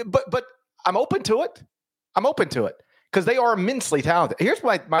 but I'm open to it. I'm open to it because they are immensely talented. Here's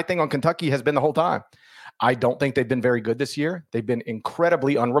my thing on Kentucky has been the whole time. I don't think they've been very good this year. They've been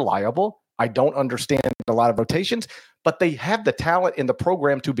incredibly unreliable. I don't understand a lot of rotations, but they have the talent in the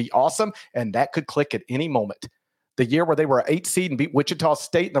program to be awesome, and that could click at any moment. The year where they were an 8 seed and beat Wichita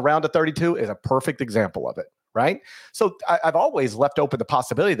State in the round of 32 is a perfect example of it, right? So I've always left open the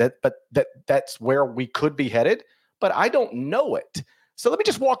possibility that's where we could be headed, but I don't know it. So let me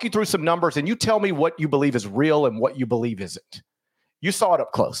just walk you through some numbers, and you tell me what you believe is real and what you believe isn't. You saw it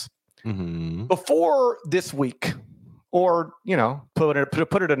up close. Mm-hmm. Before this week, or, put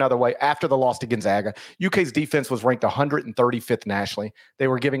it another way, after the loss to Gonzaga, UK's defense was ranked 135th nationally. They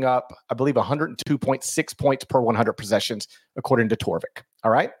were giving up, I believe, 102.6 points per 100 possessions, according to Torvik.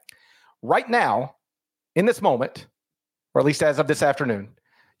 All right? Right now, in this moment, or at least as of this afternoon,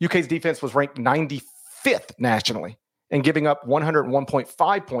 UK's defense was ranked 95th nationally and giving up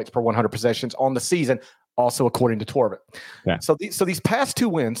 101.5 points per 100 possessions on the season, also according to Torvik. Yeah. So these past two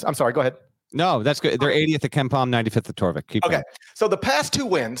wins, I'm sorry, go ahead. No, that's good. They're 80th at KenPom, 95th at Torvik. Keep going. So the past two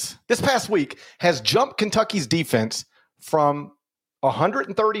wins, this past week, has jumped Kentucky's defense from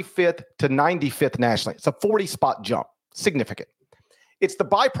 135th to 95th nationally. It's a 40-spot jump. Significant. It's the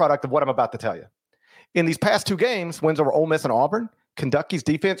byproduct of what I'm about to tell you. In these past two games, wins over Ole Miss and Auburn, Kentucky's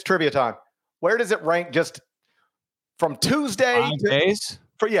defense, trivia time. Where does it rank just from Tuesday? 5 days?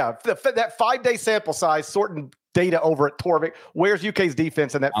 That 5-day sample size, sorting data over at Torvik. Where's UK's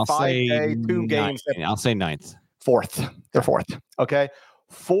defense in that 5-day, 2 games? I'll say 9th. 4th. They're 4th. Okay.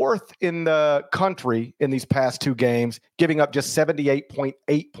 4th in the country in these past 2 games, giving up just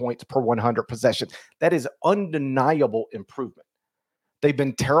 78.8 points per 100 possessions. That is undeniable improvement. They've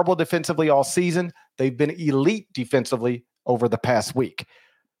been terrible defensively all season. They've been elite defensively over the past week.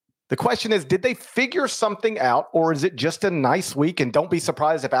 The question is, did they figure something out, or is it just a nice week? And don't be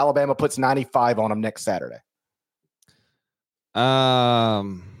surprised if Alabama puts 95 on them next Saturday.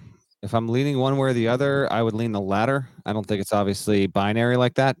 If I'm leaning one way or the other, I would lean the latter. I don't think it's obviously binary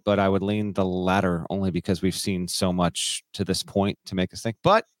like that, but I would lean the latter only because we've seen so much to this point to make us think.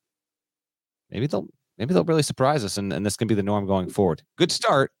 But maybe they'll really surprise us, and this can be the norm going forward. Good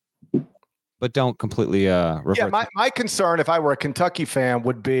start, but don't completely revert. Yeah, my concern, if I were a Kentucky fan,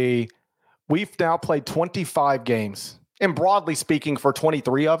 would be we've now played 25 games, and broadly speaking, for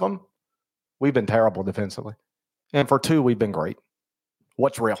 23 of them, we've been terrible defensively. And for 2, we've been great.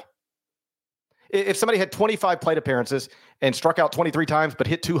 What's real? If somebody had 25 plate appearances and struck out 23 times but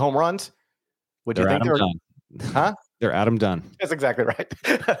hit 2 home runs, would you think they're done? Huh? They're Adam Dunn. That's exactly right.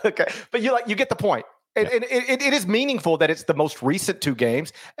 Okay, but you get the point. And it is meaningful that it's the most recent 2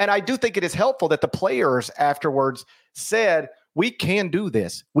 games, and I do think it is helpful that the players afterwards said, "We can do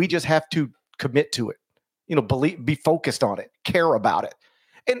this. We just have to commit to it. Be focused on it, care about it."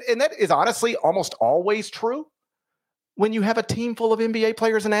 And that is honestly almost always true when you have a team full of NBA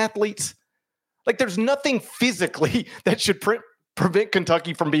players and athletes. Like, there's nothing physically that should prevent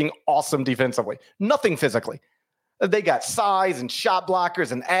Kentucky from being awesome defensively. Nothing physically. They got size and shot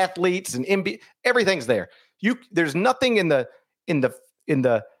blockers and athletes and NBA. Everything's there. There's nothing in the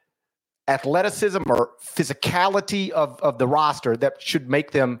athleticism or physicality of the roster that should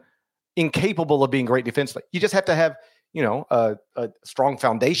make them incapable of being great defensively. You just have to have, a strong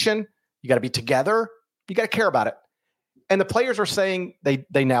foundation. You got to be together. You got to care about it. And the players are saying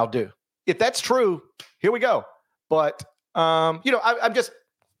they now do. If that's true, here we go. But I'm just,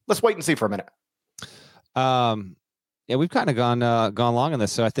 let's wait and see for a minute. Yeah, we've kind of gone long on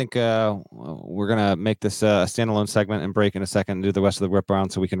this, so I think we're gonna make this a standalone segment and break in a second and do the rest of the whip around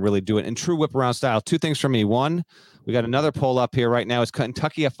so we can really do it in true whip around style. 2 things from me. 1, we got another poll up here right now. Is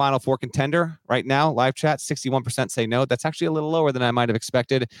Kentucky a Final Four contender right now? Live chat, 61% say no. That's actually a little lower than I might have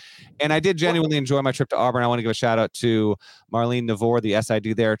expected. And I did genuinely enjoy my trip to Auburn. I want to give a shout out to Marlene Navor, the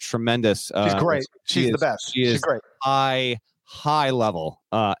SID there. Tremendous. She's great. She's the best. She's great. High level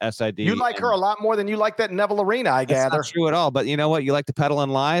SID. You like her a lot more than you like that Neville Arena, I gather. That's not true at all. But you know what? You like to peddle in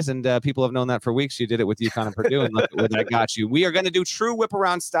lies, and people have known that for weeks. You did it with UConn and Purdue, and look at where that got you. We are going to do true whip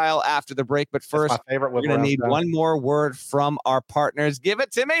around style after the break. But first, we're going to need one more word from our partners. Give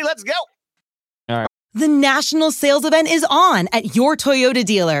it to me. Let's go. All right. The national sales event is on at your Toyota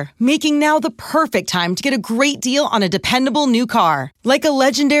dealer, making now the perfect time to get a great deal on a dependable new car. Like a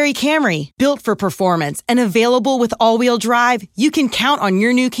legendary Camry, built for performance and available with all-wheel drive, you can count on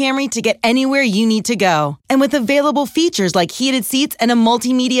your new Camry to get anywhere you need to go. And with available features like heated seats and a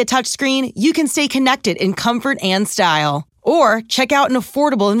multimedia touchscreen, you can stay connected in comfort and style. Or check out an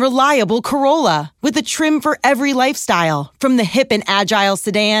affordable and reliable Corolla with a trim for every lifestyle. From the hip and agile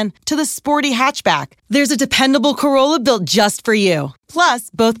sedan to the sporty hatchback, there's a dependable Corolla built just for you. Plus,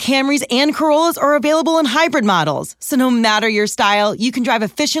 both Camrys and Corollas are available in hybrid models, so no matter your style, you can drive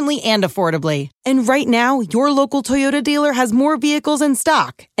efficiently and affordably. And right now, your local Toyota dealer has more vehicles in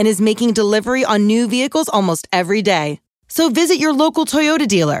stock and is making delivery on new vehicles almost every day. So visit your local Toyota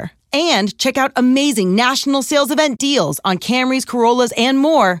dealer. And check out amazing national sales event deals on Camrys, Corollas, and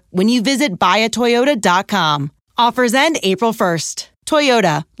more when you visit buyatoyota.com. Offers end April 1st.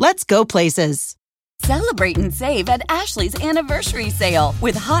 Toyota, let's go places. Celebrate and save at Ashley's Anniversary Sale.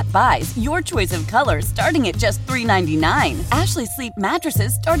 With Hot Buys, your choice of colors starting at just $3.99. Ashley Sleep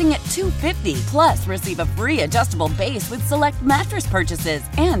mattresses starting at $2.50. Plus, receive a free adjustable base with select mattress purchases.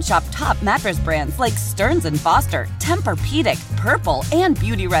 And shop top mattress brands like Stearns & Foster, Tempur-Pedic, Purple, and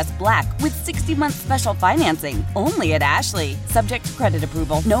Beautyrest Black with 60-month special financing. Only at Ashley. Subject to credit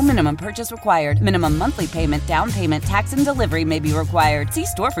approval. No minimum purchase required. Minimum monthly payment, down payment, tax, and delivery may be required. See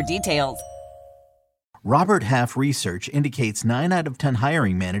store for details. Robert Half research indicates 9 out of 10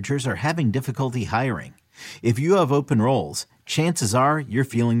 hiring managers are having difficulty hiring. If you have open roles, chances are you're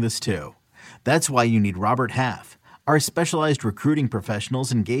feeling this too. That's why you need Robert Half. Our specialized recruiting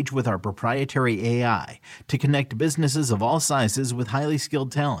professionals engage with our proprietary AI to connect businesses of all sizes with highly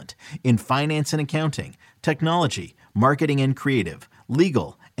skilled talent in finance and accounting, technology, marketing and creative,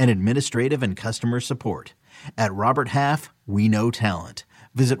 legal, and administrative and customer support. At Robert Half, we know talent.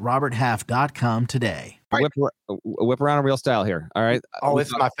 Visit roberthalf.com today. Whip around in real style here. All right. Oh, this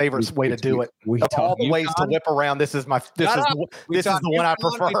is my favorite way to do it. Of all the ways to whip around, this is the one I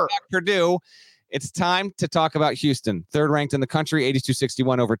prefer. Purdue. It's time to talk about Houston. Third ranked in the country,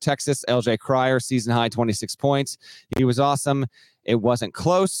 82-61 over Texas. LJ Cryer, season high, 26 points. He was awesome. It wasn't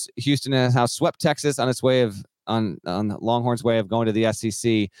close. Houston has now swept Texas on its way of on Longhorns' way of going to the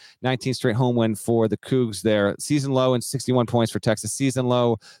SEC. 19 straight home win for the Cougs there. Season low and 61 points for Texas. Season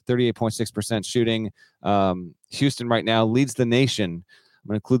low, 38.6% shooting. Houston right now leads the nation. I'm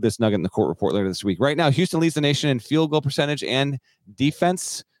going to include this nugget in the court report later this week. Right now, Houston leads the nation in field goal percentage and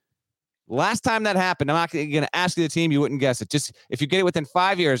defense. Last time that happened, I'm not going to ask you the team. You wouldn't guess it. Just if you get it within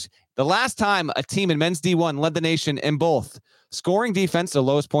 5 years, the last time a team in men's D1 led the nation in both scoring defense, the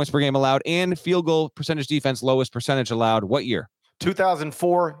lowest points per game allowed, and field goal percentage defense, lowest percentage allowed. What year?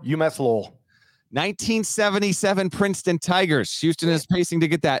 2004, UMass Lowell. 1977 Princeton Tigers. Houston is pacing to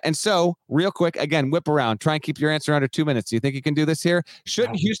get that. And so, real quick, again, whip around. Try and keep your answer under 2 minutes. Do you think you can do this here?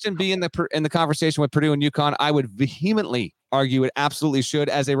 Shouldn't Houston be in the conversation with Purdue and UConn? I would vehemently argue it absolutely should.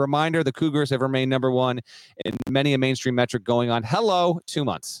 As a reminder, the Cougars have remained number one in many a mainstream metric going on. 2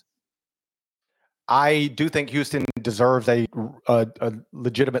 months. I do think Houston deserves a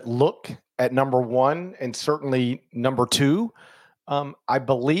legitimate look at number one and certainly number two. I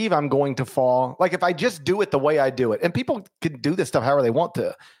believe I'm going to fall. Like if I just do it the way I do it, and people can do this stuff however they want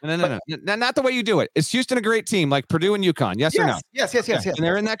to. No, not the way you do it. Is Houston a great team like Purdue and UConn? Yes or no? Yes. And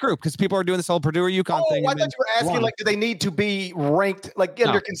they're in that group because people are doing this whole Purdue or UConn thing. I thought you were asking like, do they need to be ranked like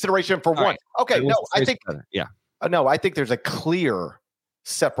under consideration for one? Right. Okay, no, I think I think there's a clear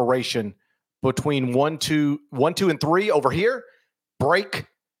separation between 1, 2, and 3 over here. Break.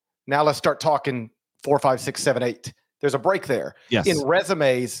 Now let's start talking 4, 5, 6, 7, 8. There's a break there. Yes. In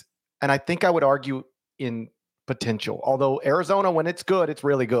resumes, and I think I would argue in potential. Although Arizona, when it's good, it's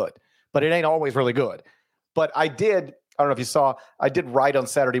really good. But it ain't always really good. But I don't know if you saw, I did write on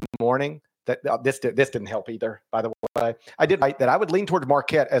Saturday morning that this didn't help either, by the way. I did write that I would lean towards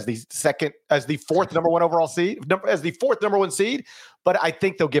Marquette as the fourth number one overall seed, as the fourth number one seed. But I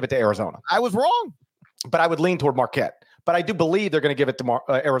think they'll give it to Arizona. I was wrong, but I would lean toward Marquette. But I do believe they're going to give it to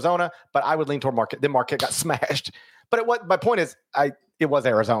Arizona, but I would lean toward Marquette. Then Marquette got smashed. But my point is, it was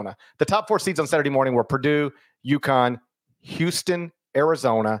Arizona. The top 4 seeds on Saturday morning were Purdue, UConn, Houston,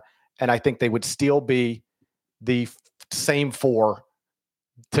 Arizona, and I think they would still be the same 4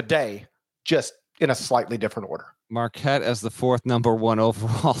 today, just in a slightly different order. Marquette as the 4th number one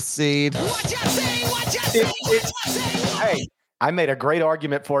overall seed. Hey, I made a great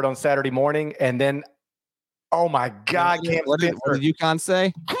argument for it on Saturday morning, and then, oh my God, what did UConn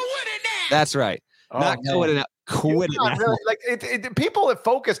say? That's right. Not coincident. Quit it now. Really, like people have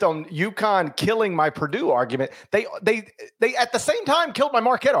focused on UConn killing my Purdue argument. They at the same time killed my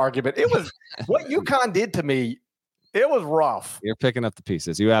Marquette argument. It was what UConn did to me. It was rough. You're picking up the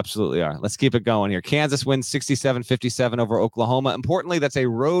pieces. You absolutely are. Let's keep it going here. Kansas wins 67-57 over Oklahoma. Importantly, that's a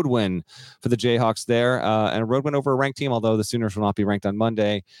road win for the Jayhawks there, and a road win over a ranked team, although the Sooners will not be ranked on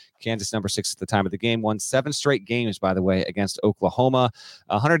Monday. Kansas, number 6 at the time of the game, won 7 straight games, by the way, against Oklahoma.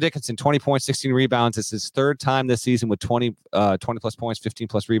 Hunter Dickinson, 20 points, 16 rebounds. It's his third time this season with 20-plus points,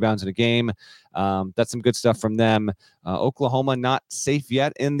 15-plus rebounds in a game. That's some good stuff from them. Oklahoma not safe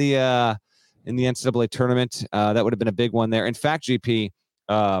yet in the NCAA tournament. That would have been a big one there. In fact, GP,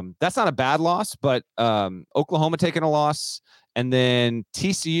 that's not a bad loss, but Oklahoma taking a loss, and then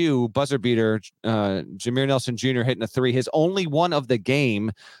TCU buzzer beater, Jameer Nelson Jr. hitting a 3, his only one of the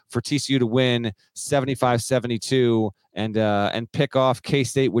game for TCU to win 75-72 and pick off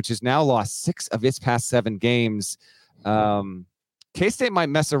K-State, which has now lost 6 of its past 7 games. K-State might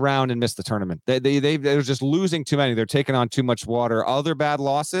mess around and miss the tournament. They're just losing too many. They're taking on too much water. Other bad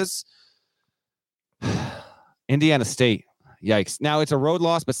losses. Indiana State. Yikes. Now it's a road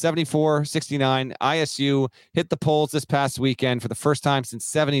loss, but 74-69. ISU hit the polls this past weekend for the first time since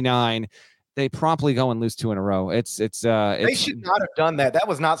 79. They promptly go and lose 2 in a row. They should not have done that. That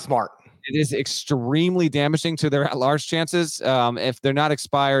was not smart. It is extremely damaging to their at-large chances. If they're not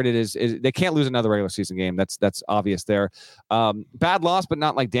expired, they can't lose another regular season game. That's obvious there. Bad loss, but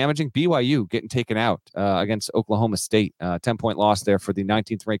not like damaging. BYU getting taken out against Oklahoma State. 10-point loss there for the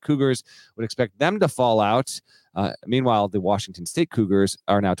 19th ranked Cougars. Would expect them to fall out. Meanwhile, the Washington State Cougars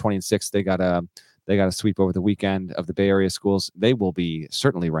are now 20-6. They got a sweep over the weekend of the Bay Area schools. They will be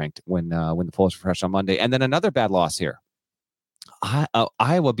certainly ranked when the polls are fresh on Monday. And then another bad loss here.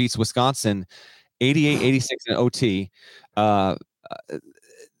 Iowa beats Wisconsin 88-86 in OT.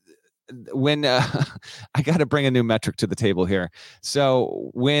 When I got to bring a new metric to the table here.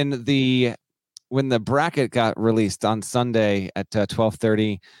 So when the bracket got released on Sunday at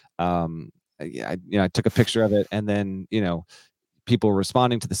 12:30, I took a picture of it, and then people were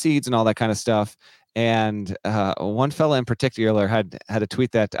responding to the seeds and all that kind of stuff. And one fella in particular had a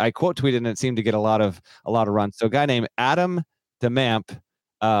tweet that I quote tweeted, and it seemed to get a lot of runs. So a guy named Adam DeMamp,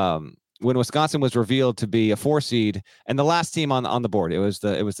 when Wisconsin was revealed to be a 4 seed and the last team on the board, it was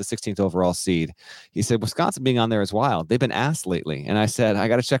the 16th overall seed. He said, Wisconsin being on there is wild. They've been asked lately. And I said, I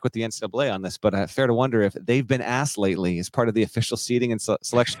got to check with the NCAA on this, but fair to wonder if they've been asked lately as part of the official seeding and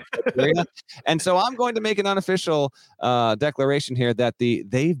selection criteria. And so I'm going to make an unofficial declaration here that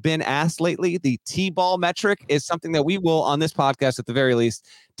they've been asked lately. The T-BAL metric is something that we will, on this podcast at the very least,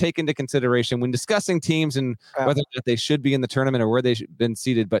 take into consideration when discussing teams and whether or not they should be in the tournament or where they've been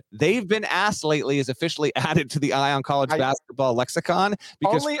seated. But they've been asked lately is officially added to the Eye on College basketball lexicon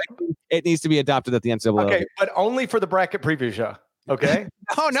because it needs to be adopted at the NCAA. Okay, but only for the bracket preview show. Okay.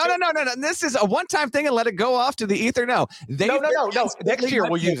 No. This is a one-time thing and let it go off to the ether. No. Next year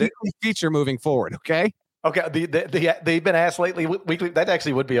we'll use it. Feature moving forward. Okay. Okay, they've been asked lately weekly. That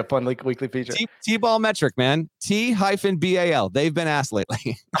actually would be a fun weekly feature. T-BAL metric, man. T-BAL. They've been asked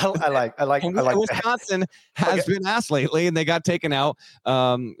lately. I like. Wisconsin has been asked lately, and they got taken out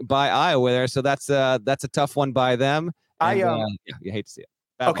by Iowa there. So that's a tough one by them. And, you hate to see it.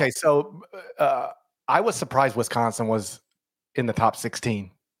 Okay, so I was surprised Wisconsin was in the top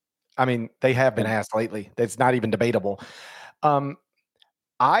 16. I mean, they have been asked lately. That's not even debatable.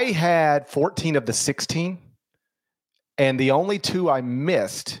 I had 14 of the 16, and the only 2 I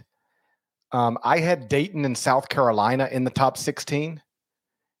missed, I had Dayton and South Carolina in the top 16,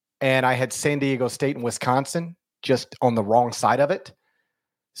 and I had San Diego State and Wisconsin just on the wrong side of it.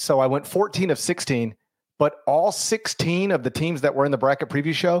 So I went 14 of 16, but all 16 of the teams that were in the bracket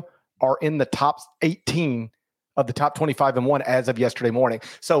preview show are in the top 18 of the top 25-1 as of yesterday morning.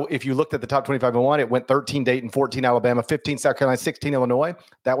 So if you looked at the top 25-1, it went 13 Dayton, 14 Alabama, 15 South Carolina, 16 Illinois.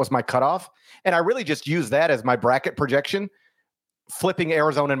 That was my cutoff. And I really just used that as my bracket projection, flipping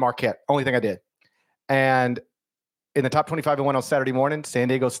Arizona and Marquette. Only thing I did. And in the top 25-1 on Saturday morning, San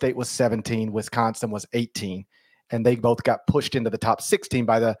Diego State was 17, Wisconsin was 18. And they both got pushed into the top 16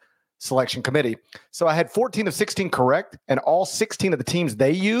 by the selection committee. So I had 14 of 16 correct, and all 16 of the teams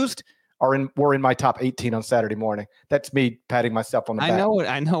they used were in my top 18 on Saturday morning. That's me patting myself on the back.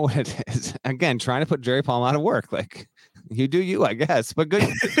 I know what it is. Again, trying to put Jerry Palm out of work. Like, you do you, I guess. But good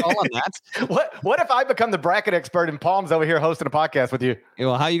call on that. What if I become the bracket expert and Palm's over here hosting a podcast with you?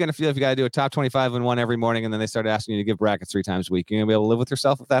 Well, how are you going to feel if you got to do a top 25-1 every morning and then they start asking you to give brackets 3 times a week? You're going to be able to live with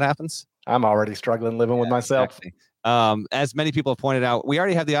yourself if that happens? I'm already struggling living with myself. Exactly. As many people have pointed out, we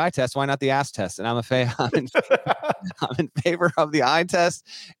already have the eye test. Why not the ass test? And I'm in favor of the eye test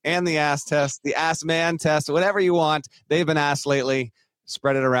and the ass test, the ass man test, whatever you want. They've been asked lately.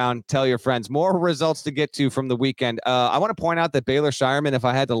 Spread it around. Tell your friends. More results to get to from the weekend. I want to point out that Baylor Shireman, if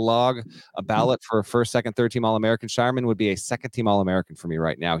I had to log a ballot for first, second, third team All-American, Shireman would be a second team All-American for me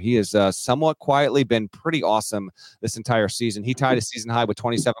right now. He has somewhat quietly been pretty awesome this entire season. He tied a season high with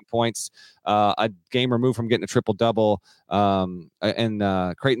 27 points, a game removed from getting a triple-double,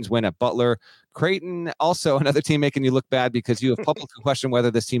 and Creighton's win at Butler. Creighton, also another team making you look bad because you have publicly questioned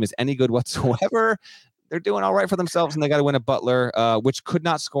whether this team is any good whatsoever. They're doing all right for themselves, and they got to win at Butler, which could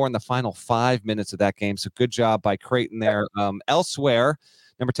not score in the final 5 minutes of that game. So good job by Creighton there. Elsewhere,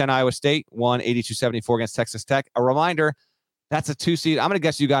 number 10 Iowa State won 82-74 against Texas Tech. A reminder, that's a 2 seed. I'm going to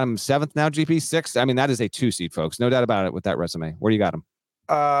guess you got him 7th now, GP 6th. I mean, that is a 2 seed, folks. No doubt about it with that resume. Where do you got him?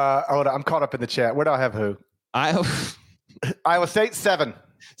 Hold on, I'm caught up in the chat. Where do I have who? Iowa State 7.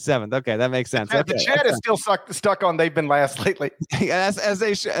 7th. Okay, that makes sense. The chat is still stuck on they've been last lately. as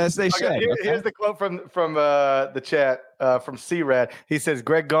they should. Here's the quote from the chat from C-Rad. He says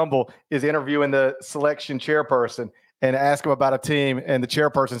Greg Gumbel is interviewing the selection chairperson and ask him about a team, and the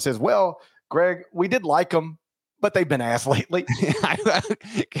chairperson says, "Well, Greg, we did like them, but they've been ass lately."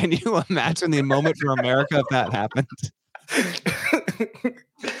 Can you imagine the moment for America if that happened?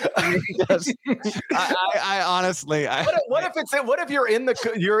 I honestly, what if you're in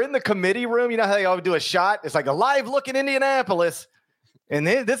the committee room? You know how they always do a shot? It's like a live look in Indianapolis, and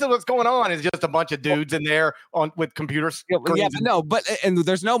this is what's going on. It's just a bunch of dudes in there with computers. And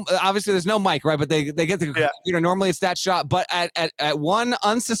there's no mic, right? But they get the computer. Normally it's that shot, but at one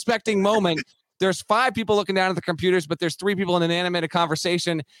unsuspecting moment. There's 5 people looking down at the computers, but there's 3 people in an animated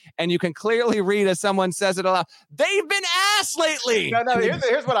conversation, and you can clearly read as someone says it aloud. They've been ass lately. No.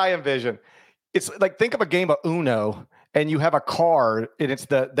 Here's what I envision. It's like, think of a game of Uno, and you have a card, and it's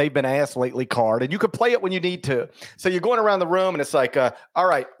the "they've been ass lately" card, and you can play it when you need to. So you're going around the room, and it's like, all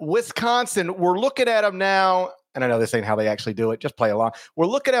right, Wisconsin, we're looking at them now, and I know this ain't how they actually do it. Just play along. We're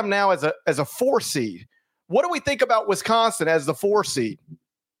looking at them now as a 4 seed. What do we think about Wisconsin as the 4 seed?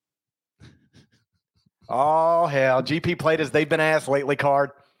 Oh, hell. GP played as "they've been ass lately"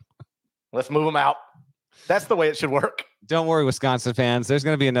 card. Let's move them out. That's the way it should work. Don't worry, Wisconsin fans. There's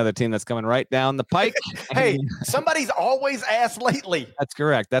going to be another team that's coming right down the pike. Hey, somebody's always ass lately. That's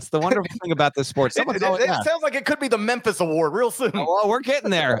correct. That's the wonderful thing about this sport. It sounds like it could be the Memphis Award real soon. Well, we're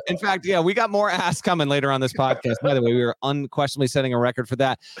getting there. In fact, we got more ass coming later on this podcast. By the way, we are unquestionably setting a record for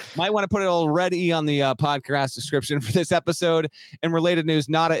that. Might want to put a little red E on the podcast description for this episode. In related news,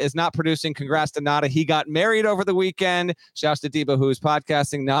 Nada is not producing. Congrats to Nada. He got married over the weekend. Shouts to Debo, who's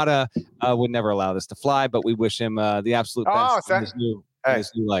podcasting. Nada would never allow this to fly, but we wish him the absolute best in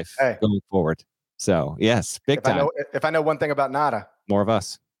his new life going forward. So, yes, big time. If I know one thing about Nada, more of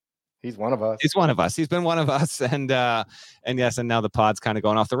us. He's one of us. He's one of us. He's been one of us. And yes, and now the pod's kind of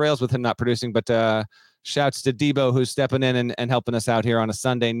going off the rails with him not producing. But shouts to Debo, who's stepping in and helping us out here on a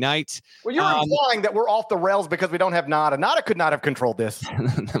Sunday night. Well, you're implying that we're off the rails because we don't have Nada. Nada could not have controlled this.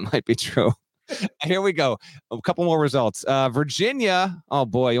 That might be true. Here we go. A couple more results. Virginia. Oh,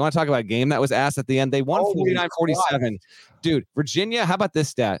 boy. You want to talk about a game that was asked at the end? They won 49-47. Dude, Virginia, how about this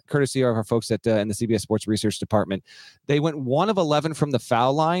stat? Courtesy of our folks at in the CBS Sports Research Department. They went 1 of 11 from the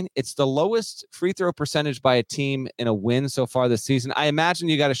foul line. It's the lowest free throw percentage by a team in a win so far this season. I imagine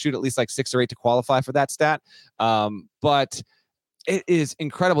you got to shoot at least like 6 or 8 to qualify for that stat. But it is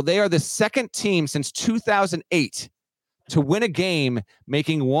incredible. They are the second team since 2008 to win a game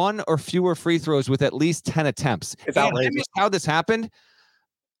making 1 or fewer free throws with at least 10 attempts. It's outrageous. How this happened?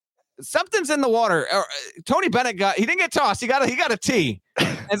 Something's in the water. Tony Bennett he didn't get tossed. He got a T.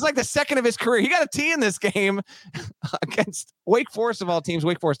 It's like the second of his career. He got a T in this game against Wake Forest of all teams.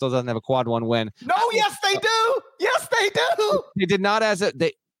 Wake Forest still doesn't have a quad 1 win. No, yes they do. Yes they do. They did not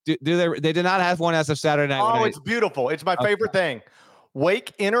they did not have one as of Saturday night. Oh, it's beautiful. It's my favorite thing.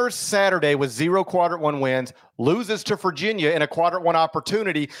 Wake enters Saturday with 0 quadrant 1 wins, loses to Virginia in a quadrant 1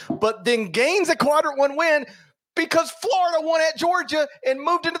 opportunity, but then gains a quadrant 1 win because Florida won at Georgia and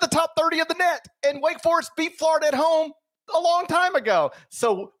moved into the top 30 of the net. And Wake Forest beat Florida at home a long time ago.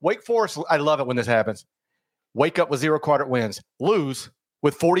 So Wake Forest, I love it when this happens. Wake up with 0 quadrant wins, lose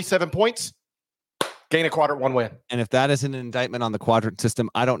with 47 points, gain a quadrant 1 win. And if that is an indictment on the quadrant system,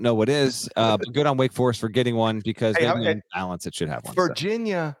 I don't know what is. But good on Wake Forest for getting one because in balance it should have one.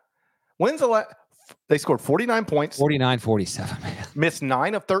 Virginia, when's the last? They scored 49 points. 49-47, man. Missed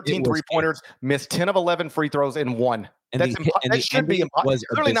 9 of 13 3-pointers, missed 10 of 11 free throws and won. And that should be impossible. It's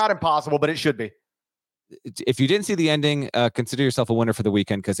clearly not impossible, but it should be. if you didn't see the ending, consider yourself a winner for the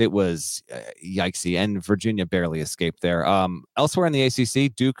weekend because it was yikesy, and Virginia barely escaped there. Elsewhere in the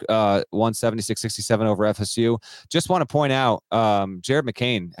ACC, Duke won 76-67 over FSU. Just want to point out, Jared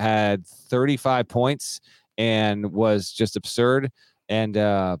McCain had 35 points and was just absurd. And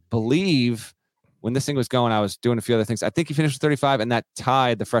believe when this thing was going, I was doing a few other things. I think he finished with 35, and that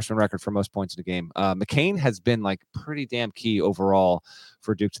tied the freshman record for most points in a game. McCain has been like pretty damn key overall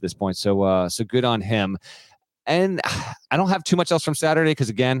for Duke to this point. So good on him. And I don't have too much else from Saturday because,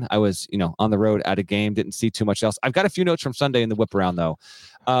 again, I was, on the road at a game, didn't see too much else. I've got a few notes from Sunday in the whip around, though.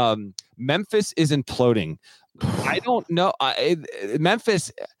 Memphis is imploding. I don't know.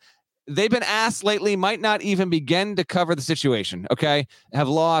 Memphis, they've been asked lately, might not even begin to cover the situation, okay? Have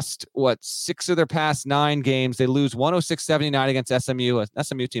lost, 6 of their past 9 games. They lose 106-79 against SMU. A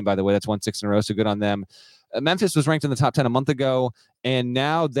SMU team, by the way, that's won 6 in a row, so good on them. Memphis was ranked in the top 10 a month ago, and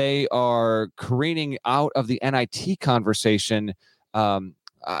now they are careening out of the NIT conversation.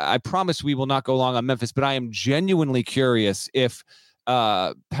 I promise we will not go long on Memphis, but I am genuinely curious if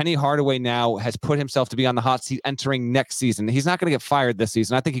Penny Hardaway now has put himself to be on the hot seat entering next season. He's not going to get fired this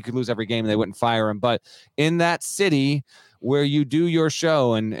season. I think he could lose every game and they wouldn't fire him. But in that city where you do your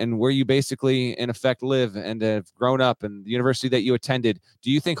show and where you basically, in effect, live and have grown up, and the university that you attended,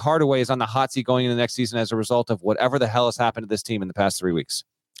 do you think Hardaway is on the hot seat going into the next season as a result of whatever the hell has happened to this team in the past 3 weeks?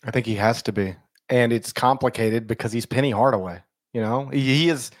 I think he has to be. And it's complicated because he's Penny Hardaway.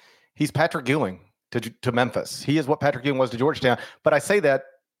 He's Patrick Ewing to Memphis. He is what Patrick Ewing was to Georgetown. But I say that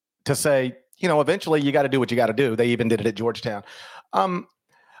to say, eventually you got to do what you got to do. They even did it at Georgetown.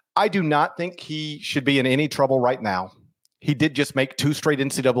 I do not think he should be in any trouble right now. He did just make 2 straight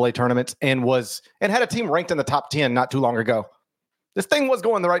NCAA tournaments and had a team ranked in the top 10 not too long ago. This thing was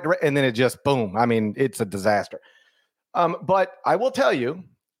going the right direction, and then it just boom. I mean, it's a disaster. But I will tell you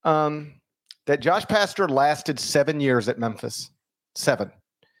that Josh Pastner lasted 7 years at Memphis. 7.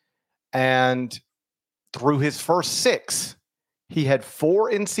 And through his first 6, he had 4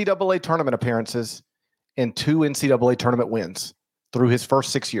 NCAA tournament appearances and 2 NCAA tournament wins through his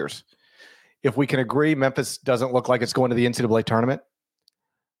first 6 years. If we can agree, Memphis doesn't look like it's going to the NCAA tournament.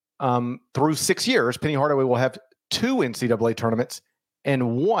 Through 6 years, Penny Hardaway will have 2 NCAA tournaments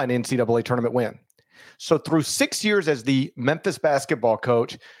and 1 NCAA tournament win. So through 6 years as the Memphis basketball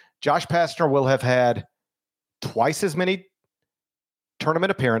coach, Josh Pastner will have had twice as many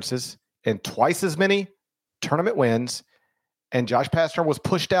tournament appearances and twice as many tournament wins. And Josh Pastner was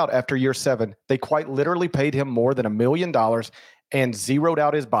pushed out after year 7. They quite literally paid him more than $1 million and zeroed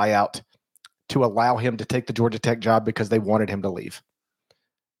out his buyout to allow him to take the Georgia Tech job because they wanted him to leave.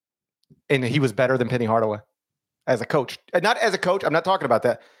 And he was better than Penny Hardaway as a coach. And not as a coach, I'm not talking about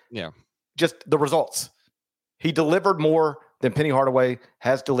that. Yeah. Just the results. He delivered more than Penny Hardaway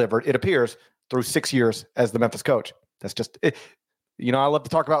has delivered, it appears, through 6 years as the Memphis coach. That's just it. I love to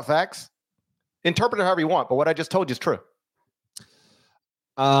talk about facts. Interpret it however you want, but what I just told you is true.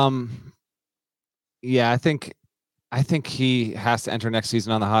 Yeah, I think he has to enter next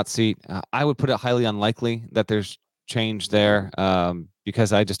season on the hot seat. I would put it highly unlikely that there's change there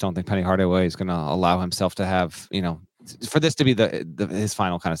because I just don't think Penny Hardaway is going to allow himself to have, for this to be his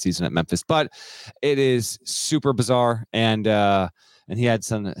final kind of season at Memphis. But it is super bizarre. And he had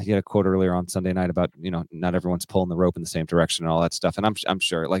a quote earlier on Sunday night about, not everyone's pulling the rope in the same direction and all that stuff. And I'm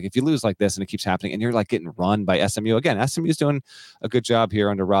sure, like, if you lose like this and it keeps happening and you're like getting run by SMU again, SMU's doing a good job here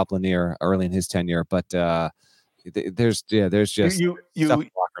under Rob Lanier early in his tenure, but there's just stuff in the locker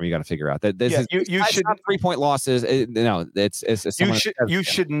room you got to figure out. You should 3-point losses. You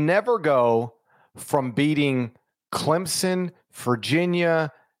should never go from beating Clemson,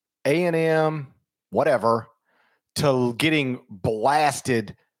 Virginia, A&M, whatever, to getting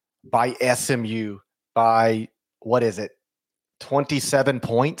blasted by SMU by 27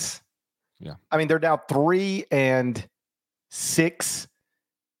 points. Yeah. I mean, they're now 3-6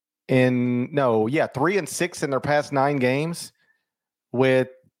 3-6 in their past 9 games with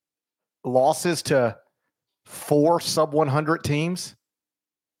losses to 4 sub 100 teams.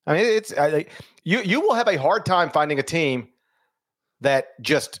 I mean, you will have a hard time finding a team that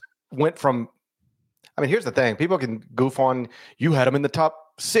just went from. I mean, here's the thing: people can goof on. You had them in the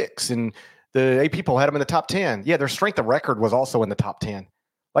top 6, and the 8 people had them in the top 10. Yeah, their strength of record was also in the top 10.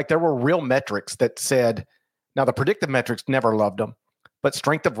 Like, there were real metrics that said. Now, the predictive metrics never loved them. But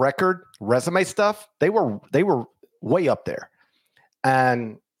strength of record, resume stuff, they were way up there.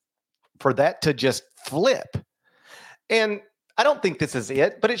 And for that to just flip, and I don't think this is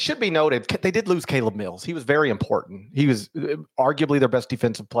it, but it should be noted, they did lose Caleb Mills. He was very important. He was arguably their best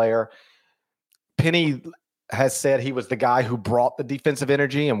defensive player. Penny has said he was the guy who brought the defensive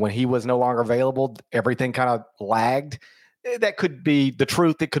energy, and when he was no longer available, everything kind of lagged. That could be the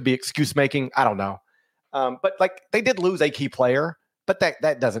truth. It could be excuse making. I don't know. But like they did lose a key player, but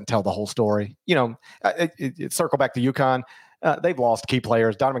that doesn't tell the whole story. Circle back to UConn. They've lost key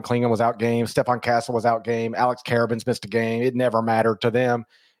players. Donovan Clingan was out game. Stephon Castle was out game. Alex Carabin's missed a game. It never mattered to them.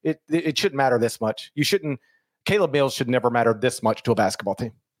 It shouldn't matter this much. Caleb Mills should never matter this much to a basketball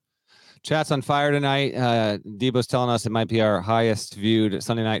team. Chat's on fire tonight. Debo's telling us it might be our highest viewed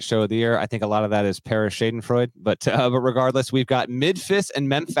Sunday night show of the year. I think a lot of that is Paris Schadenfreude, but regardless, we've got Memphis and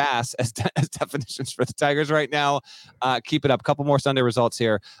Memphis as definitions for the Tigers right now. Keep it up. Couple more Sunday results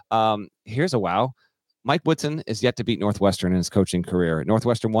here. Here's a wow. Mike Woodson is yet to beat Northwestern in his coaching career.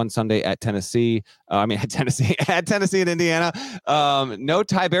 Northwestern won Sunday at Tennessee. At Tennessee and Indiana. No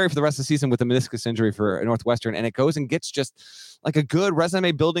Ty Berry for the rest of the season with a meniscus injury for Northwestern. And it goes and gets just like a good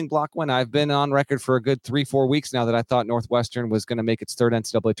resume building block win. I've been on record for a good 3-4 weeks now that I thought Northwestern was going to make its third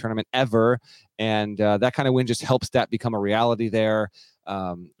NCAA tournament ever. And that kind of win just helps that become a reality there.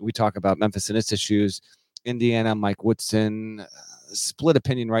 We talk about Memphis and its issues. Indiana, Mike Woodson, split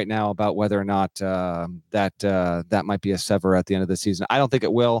opinion right now about whether or not that might be a sever at the end of the season. I don't think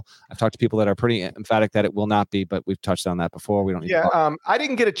it will. I've talked to people that are pretty emphatic that it will not be, but we've touched on that before. We don't need to I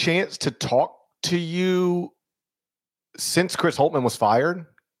didn't get a chance to talk to you since Chris Holtman was fired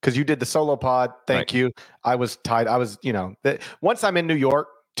because you did the solo pod. Thank you. I was tied. I was, once I'm in New York,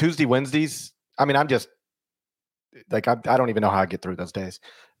 Tuesday, Wednesdays, I'm just like, I don't even know how I get through those days.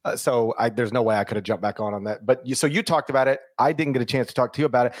 So there's no way I could have jumped back on that. But you talked about it. I didn't get a chance to talk to you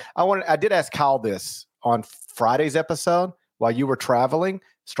about it. I did ask Kyle this on Friday's episode while you were traveling.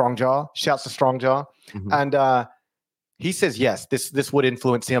 Strongjaw, shouts to Strongjaw. Mm-hmm. And he says, yes, this would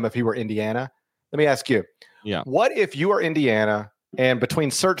influence him if he were Indiana. Let me ask you. Yeah. What if you are Indiana and between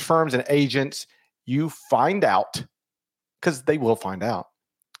search firms and agents, you find out, because they will find out,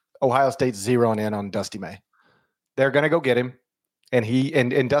 Ohio State's zeroing in on Dusty May. They're going to go get him. And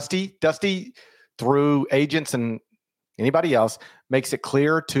and Dusty through agents and anybody else makes it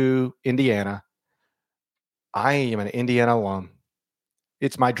clear to Indiana, I am an Indiana alum.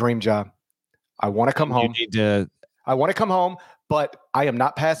 It's my dream job. I want to come home. I want to come home, but I am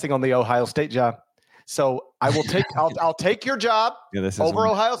not passing on the Ohio State job. So I will take I'll take your job over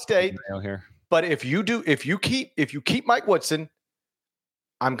Ohio State. Here. But if you keep Mike Woodson,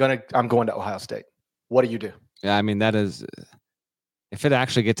 I'm going to Ohio State. What do you do? Yeah, that is. If it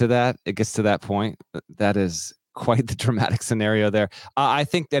actually gets to that point, that is quite the dramatic scenario there. I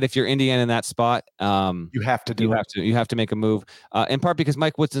think that if you're Indiana in that spot, you have to make a move. In part because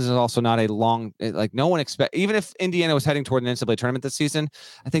Mike Woodson is also not a long, like no one expect. Even if Indiana was heading toward an NCAA tournament this season,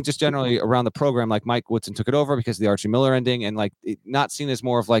 I think just generally around the program, like Mike Woodson took it over because of the Archie Miller ending, and like not seen as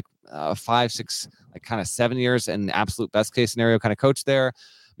more of like 5, 6, like kind of 7 years and absolute best case scenario kind of coach there.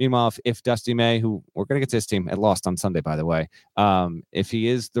 Meanwhile, if Dusty May, who we're going to get to his team, it lost on Sunday, by the way, if he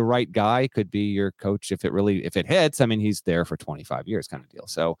is the right guy, could be your coach. If it hits, he's there for 25 years kind of deal.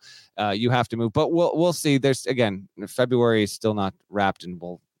 So you have to move, but we'll see. There's again, February is still not wrapped, and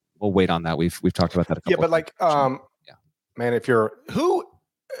we'll wait on that. We've talked about that a couple. Yeah, but like, man, if you're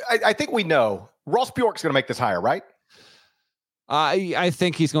I think we know Ross Bjork's going to make this hire, right? I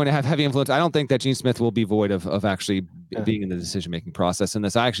think he's going to have heavy influence. I don't think that Gene Smith will be void of actually being in the decision-making process in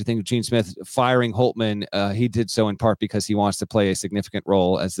this. I actually think Gene Smith firing Holtman, he did so in part because he wants to play a significant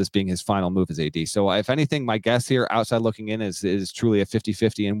role as this being his final move as AD. So if anything, my guess here outside looking in is truly a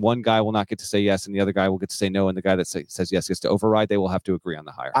 50-50, and one guy will not get to say yes and the other guy will get to say no, and the guy that says yes gets to override. They will have to agree on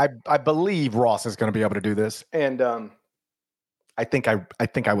the hire. I believe Ross is going to be able to do this, and I think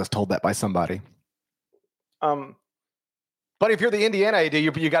I was told that by somebody. But if you're the Indiana AD,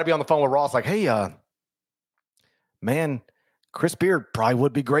 you got to be on the phone with Ross like, hey, man, Chris Beard probably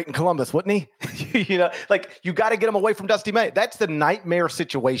would be great in Columbus, wouldn't he? You got to get him away from Dusty May. That's the nightmare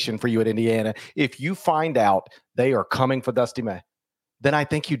situation for you at Indiana. If you find out they are coming for Dusty May, then I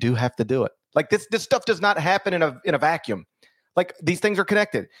think you do have to do it. Like this stuff does not happen in a vacuum. Like these things are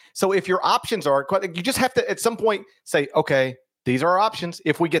connected. So if your options are, you just have to at some point say, okay, these are our options.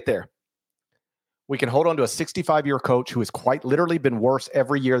 If we get there, we can hold on to a 65-year coach who has quite literally been worse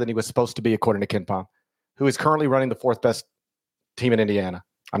every year than he was supposed to be, according to Ken Pom, who is currently running the 4th best team in Indiana.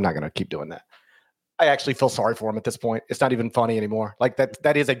 I'm not going to keep doing that. I actually feel sorry for him at this point. It's not even funny anymore. Like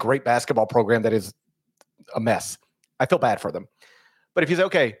that is a great basketball program that is a mess. I feel bad for them. But if he's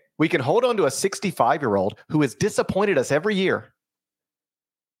okay, we can hold on to a 65-year-old who has disappointed us every year.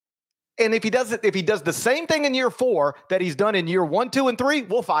 And if he does the same thing in year 4 that he's done in year 1, 2, and 3,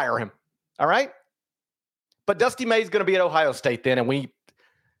 we'll fire him. All right? But Dusty May is going to be at Ohio State then, and we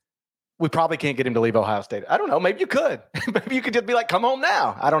we probably can't get him to leave Ohio State. I don't know. Maybe you could. Maybe you could just be like, come home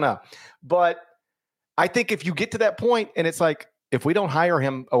now. I don't know. But I think if you get to that point and it's like, if we don't hire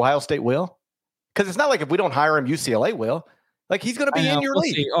him, Ohio State will. Because it's not like if we don't hire him, UCLA will. Like, he's going to be in your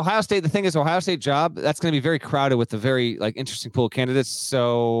league. Ohio State, the thing is, Ohio State job, that's going to be very crowded with a very interesting pool of candidates.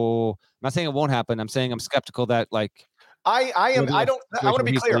 So I'm not saying it won't happen. I'm saying I'm skeptical that I want to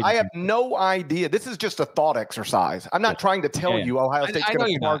be clear. I have no idea. This is just a thought exercise. I'm not trying to tell you Ohio State's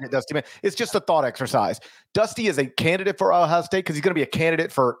going to target Dusty Man. It's just a thought exercise. Dusty is a candidate for Ohio State because he's going to be a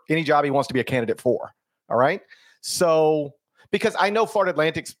candidate for any job he wants to be a candidate for. All right. So, because I know Florida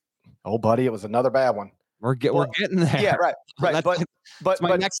Atlantic's, oh, buddy, it was another bad one. We're getting there. Yeah, right. But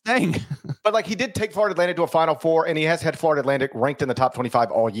my next thing. But he did take Florida Atlantic to a Final Four, and he has had Florida Atlantic ranked in the top 25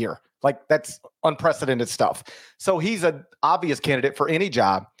 all year. That's unprecedented stuff. So he's an obvious candidate for any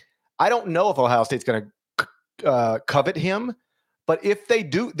job. I don't know if Ohio State's going to covet him, but if they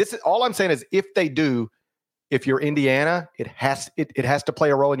do, this is all I'm saying is if they do, if you're Indiana, it has to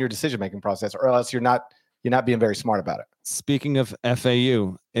play a role in your decision-making process, or else you're not being very smart about it. Speaking of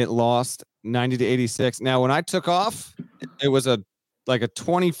FAU, it lost 90-86. Now, when I took off, it was a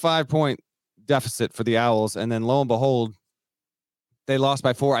 25-point deficit for the Owls, and then lo and behold, they lost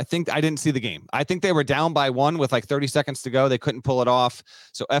by 4. I didn't see the game. I think they were down by 1 with 30 seconds to go. They couldn't pull it off.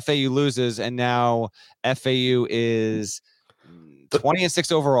 So FAU loses, and now FAU is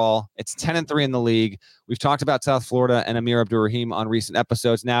 20-6 overall. It's 10-3 in the league. We've talked about South Florida and Amir Abdur-Rahim on recent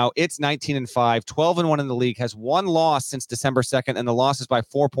episodes. Now it's 19-5, 12-1 in the league, has 1 loss since December 2nd, and the loss is by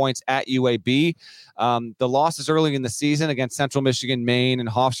 4 points at UAB. The losses early in the season against Central Michigan, Maine, and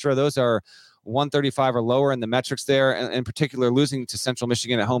Hofstra, those are 135 or lower in the metrics there. And in particular, losing to Central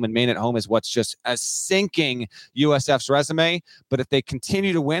Michigan at home and Maine at home is what's just sinking USF's resume. But if they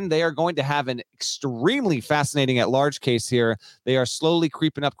continue to win, they are going to have an extremely fascinating at-large case here. They are slowly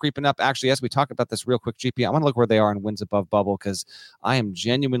creeping up. Actually, as we talk about this real quick, GP, I want to look where they are in wins above bubble because I am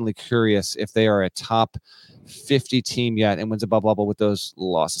genuinely curious if they are a top 50 team yet in wins above bubble with those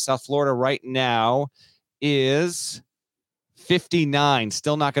losses. South Florida right now is 59,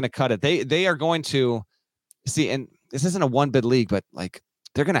 still not going to cut it. They are going to see, and this isn't a one bid league, but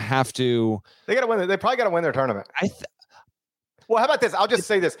they're going to have to. They got to win. They probably got to win their tournament. Well, how about this? I'll just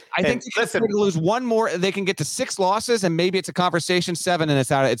say this. I think listen, to lose one more, they can get to 6 losses, and maybe it's a conversation 7, and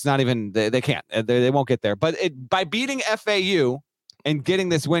it's out. It's not even. They can't. They won't get there. But by beating FAU and getting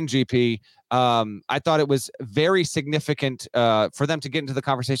this win, GP, I thought it was very significant for them to get into the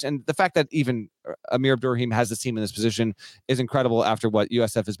conversation. And the fact that even Amir Abdur-Rahim has this team in this position is incredible after what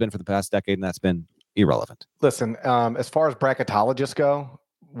USF has been for the past decade, and that's been irrelevant. Listen, as far as bracketologists go,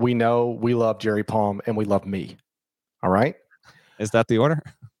 we know we love Jerry Palm and we love me. All right? Is that the order?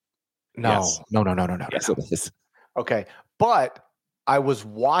 No. Yes. No. Yes, it is. Okay. But I was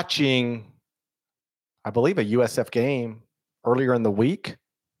watching, I believe, a USF game earlier in the week.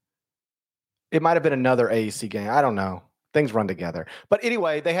 It might have been another AAC game. I don't know. Things run together. But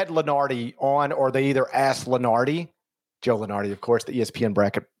anyway, they had Lenardi on, or they either asked Lenardi, Joe Lenardi, of course, the ESPN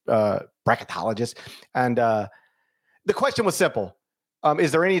bracketologist. And the question was simple.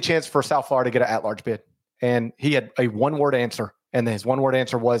 Is there any chance for South Florida to get an at-large bid? And he had a one-word answer. And his one-word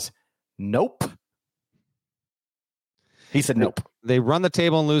answer was, nope. He said nope. They run the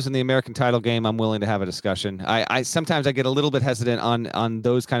table and lose in the American title game. I'm willing to have a discussion. I sometimes I get a little bit hesitant on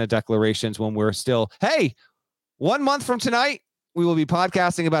those kind of declarations when we're still, hey, 1 month from tonight, we will be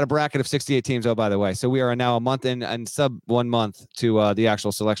podcasting about a bracket of 68 teams. Oh, by the way. So we are now a month in and sub 1 month to the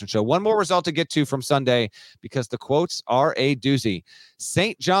actual selection show. One more result to get to from Sunday because the quotes are a doozy.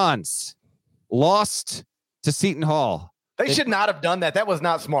 St. John's lost to Seton Hall. They should not have done that. That was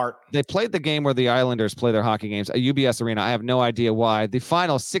not smart. They played the game where the Islanders play their hockey games, a UBS arena. I have no idea why. The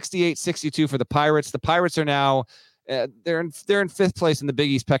final 68-62 for the Pirates. The Pirates are now they're in 5th place in the Big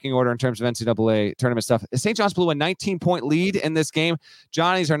East pecking order in terms of NCAA tournament stuff. St. John's blew a 19-point lead in this game.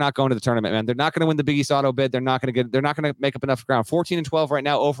 Johnnies are not going to the tournament, man. They're not going to win the Big East auto bid. They're not going to make up enough ground. 14-12 right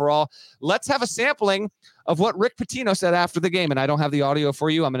now overall. Let's have a sampling of what Rick Pitino said after the game. And I don't have the audio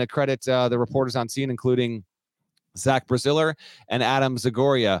for you. I'm going to credit the reporters on scene, including Zach Braziller and Adam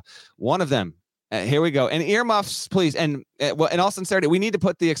Zagoria. One of them. Here we go. And earmuffs, please. And in all sincerity, we need to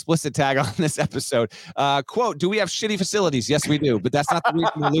put the explicit tag on this episode. Quote, do we have shitty facilities? Yes, we do. But that's not the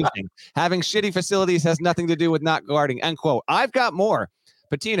reason we're losing. Having shitty facilities has nothing to do with not guarding. End quote. I've got more.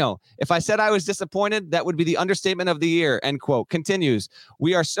 Patino, if I said I was disappointed, that would be the understatement of the year. End quote. Continues.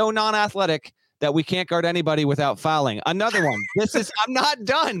 We are so non-athletic that we can't guard anybody without fouling. Another one.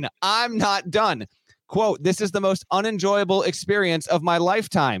 I'm not done. Quote, this is the most unenjoyable experience of my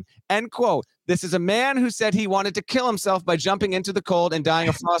lifetime. End quote. This is a man who said he wanted to kill himself by jumping into the cold and dying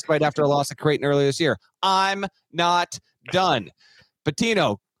of frostbite after a loss at Creighton earlier this year. I'm not done.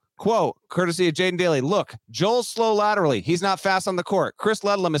 Pitino, quote, courtesy of Jaden Daly, look, Joel's slow laterally. He's not fast on the court. Chris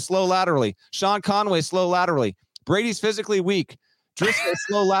Ledlam is slow laterally. Sean Conway slow laterally. Brady's physically weak. Driscoll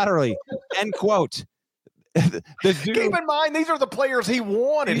slow laterally. End quote. Keep in mind, these are the players he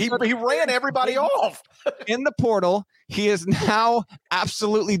wanted. He ran everybody off. In the portal, he is now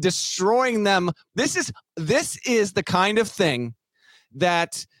absolutely destroying them. This is the kind of thing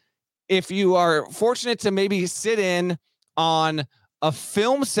that if you are fortunate to maybe sit in on a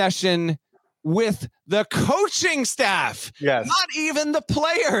film session with the coaching staff, yes, not even the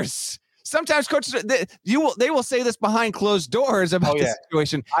players. Sometimes coaches, they will say this behind closed doors about the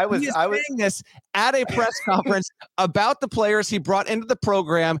situation. I was saying this at a press conference about the players he brought into the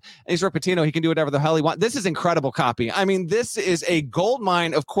program. And he's Rick Pitino. He can do whatever the hell he wants. This is incredible copy. I mean, this is a gold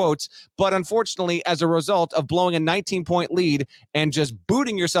mine of quotes, but unfortunately, as a result of blowing a 19-point lead and just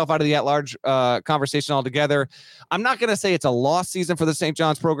booting yourself out of the at-large conversation altogether, I'm not going to say it's a lost season for the St.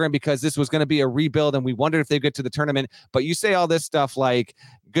 John's program because this was going to be a rebuild and we wondered if they get to the tournament. But you say all this stuff like,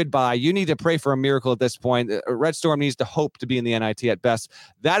 goodbye. You need to pray for a miracle at this point. Red Storm needs to hope to be in the NIT at best.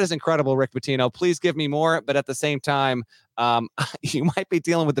 That is incredible, Rick Pitino. Please give me more. But at the same time, you might be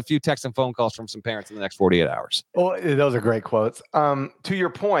dealing with a few texts and phone calls from some parents in the next 48 hours. Well, those are great quotes. To your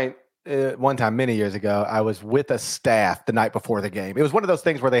point, one time, many years ago, I was with a staff the night before the game. It was one of those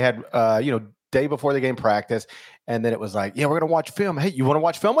things where they had, day before the game practice. And then it was like, yeah, we're going to watch film. Hey, you want to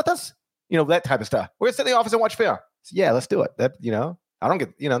watch film with us? That type of stuff. We're going to sit in the office and watch film. So, yeah, let's do it. I don't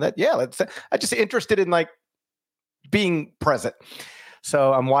get, that. Yeah, I'm just interested in like being present.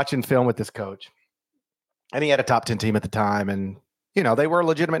 So I'm watching film with this coach and he had a top 10 team at the time. And, they were a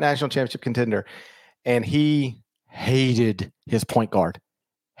legitimate national championship contender and he hated his point guard,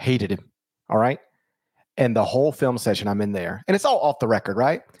 hated him. All right. And the whole film session I'm in there and it's all off the record.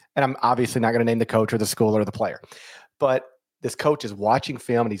 Right. And I'm obviously not going to name the coach or the school or the player, but this coach is watching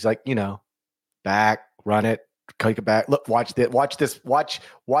film and he's like, back, run it. Take it back. Look, watch this. Watch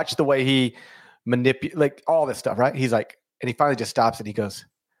the way he manipulates, like all this stuff, right? He's like, and he finally just stops and he goes,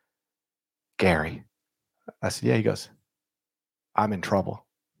 Gary. I said, yeah. He goes, I'm in trouble.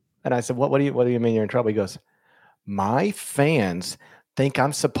 And I said, what do you mean you're in trouble? He goes, my fans think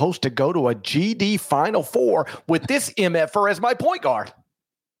I'm supposed to go to a GD Final Four with this MFer as my point guard.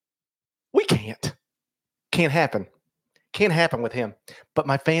 We can't. Can't happen. Can't happen with him. But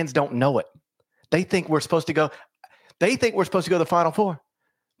my fans don't know it. They think we're supposed to go. They think we're supposed to go to the Final Four.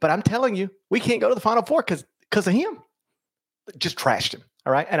 But I'm telling you, we can't go to the Final Four because of him. Just trashed him.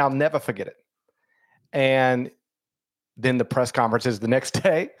 All right. And I'll never forget it. And then the press conferences the next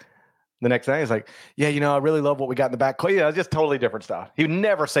day. The next day, he's like, yeah, I really love what we got in the back. Yeah, it's just totally different stuff. He would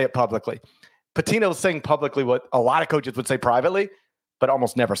never say it publicly. Pitino's saying publicly what a lot of coaches would say privately, but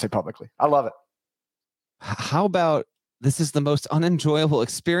almost never say publicly. I love it. How about this is the most unenjoyable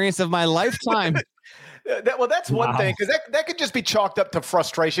experience of my lifetime? That's one thing, because that could just be chalked up to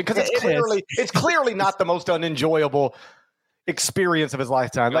frustration, because it's clearly not the most unenjoyable experience of his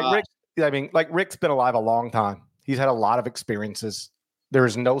lifetime. Like Rick's been alive a long time. He's had a lot of experiences. There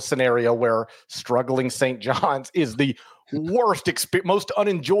is no scenario where struggling St. John's is the worst, most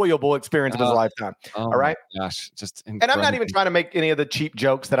unenjoyable experience of his lifetime. All right, gosh, just incredible. And I'm not even trying to make any of the cheap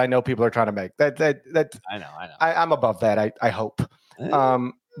jokes that I know people are trying to make. That I know. I'm above that. I hope.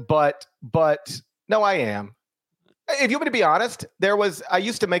 But no, I am. If you want me to be honest, I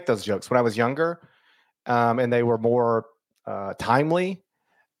used to make those jokes when I was younger, and they were more timely.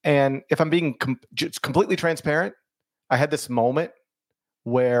 And if I'm being just completely transparent, I had this moment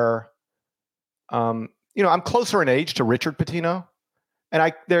where, I'm closer in age to Richard Pitino,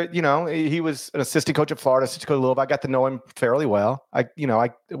 and he was an assistant coach at Florida, assistant coach at Louisville. I got to know him fairly well.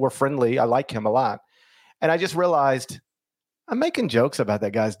 We're friendly. I like him a lot, and I just realized I'm making jokes about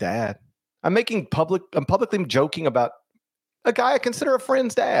that guy's dad. I'm publicly joking about a guy I consider a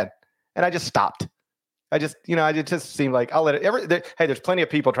friend's dad, and I just stopped. It just seemed like I'll let it. Hey, there's plenty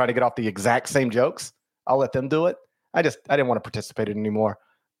of people trying to get off the exact same jokes. I'll let them do it. I didn't want to participate in it anymore.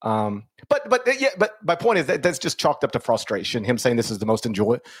 But my point is that's just chalked up to frustration. Him saying this is the most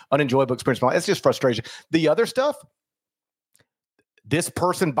unenjoyable experience. It's just frustration. The other stuff, this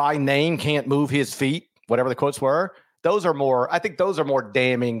person by name can't move his feet, whatever the quotes were. I think those are more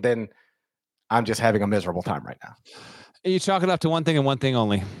damning than I'm just having a miserable time right now. You chalk it up to one thing and one thing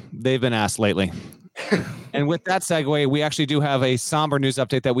only. They've been asked lately. And with that segue, we actually do have a somber news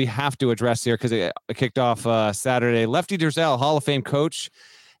update that we have to address here because it kicked off Saturday. Lefty Driesell, Hall of Fame coach,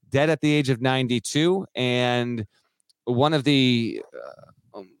 dead at the age of 92. And one of the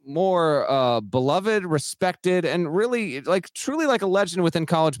more beloved, respected, and really truly like a legend within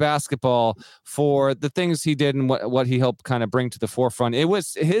college basketball for the things he did and what he helped kind of bring to the forefront. It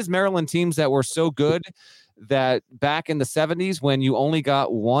was his Maryland teams that were so good that back in the 70s, when you only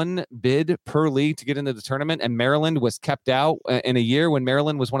got one bid per league to get into the tournament, and Maryland was kept out in a year when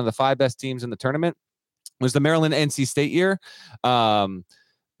Maryland was one of the 5 best teams in the tournament, was the Maryland NC State year.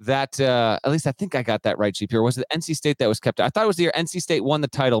 That at least I think I got that right, GP. Or was it NC State that was kept? I thought it was the year NC State won the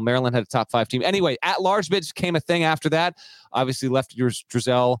title. Maryland had a top 5 team. Anyway, at-large bids became a thing after that. Obviously, Lefty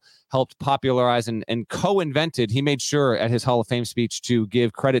Driesell helped popularize and co-invented. He made sure at his Hall of Fame speech to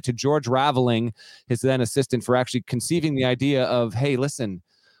give credit to George Raveling, his then assistant, for actually conceiving the idea of, hey, listen,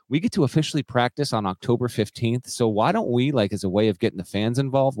 we get to officially practice on October 15th. So why don't we, as a way of getting the fans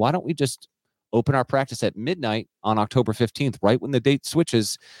involved, why don't we just open our practice at midnight on October 15th, right when the date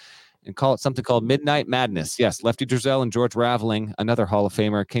switches, and call it something called Midnight Madness. Yes, Lefty Driesell and George Raveling, another Hall of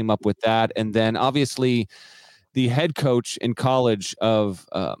Famer, came up with that. And then obviously the head coach in college of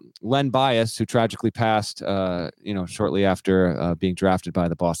Len Bias, who tragically passed, shortly after being drafted by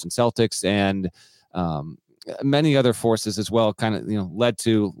the Boston Celtics, and many other forces as well, kind of, led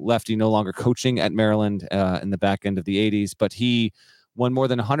to Lefty no longer coaching at Maryland in the back end of the 80s. But he won more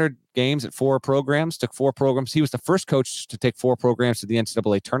than 100 games at 4 programs, took 4 programs. He was the first coach to take 4 programs to the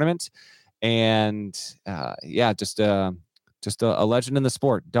NCAA tournament. And just a legend in the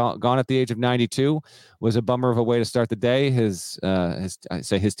sport. Gone at the age of 92. Was a bummer of a way to start the day. His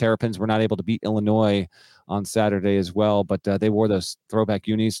Terrapins were not able to beat Illinois on Saturday as well, but they wore those throwback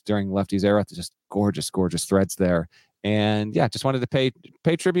unis during Lefty's era. Just gorgeous threads there. And just wanted to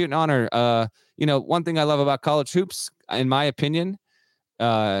pay tribute and honor. One thing I love about college hoops, in my opinion,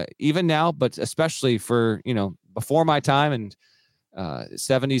 even now, but especially for, before my time, and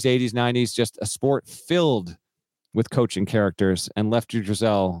 70s, 80s, 90s, just a sport filled with coaching characters, and Lefty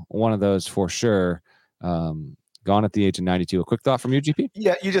Driesell, one of those for sure. Gone at the age of 92. A quick thought from you, GP?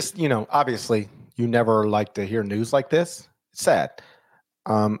 Yeah, you just, obviously you never like to hear news like this. It's sad.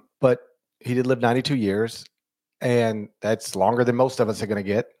 But he did live 92 years, and that's longer than most of us are going to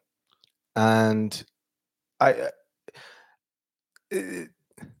get. And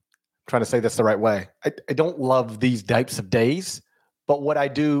trying to say this the right way. I don't love these types of days, but what I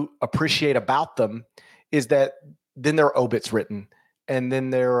do appreciate about them is that then there are obits written, and then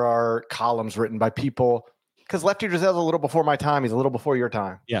there are columns written by people. Because Lefty Driesell's a little before my time. He's a little before your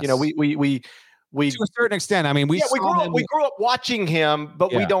time. Yes. We to a certain extent. I mean, we grew up watching him,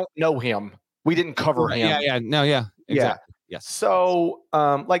 but we don't know him. We didn't cover him. Exactly. Yeah. Yes. So,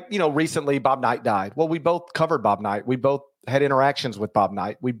 recently Bob Knight died. Well, we both covered Bob Knight. We both had interactions with Bob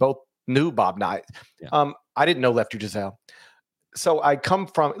Knight. We both knew Bob Knight. Yeah. I didn't know Lefty Driesell. So I come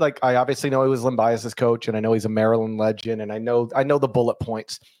from, I obviously know he was Len Bias's coach, and I know he's a Maryland legend, and I know the bullet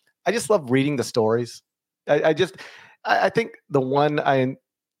points. I just love reading the stories. I think the one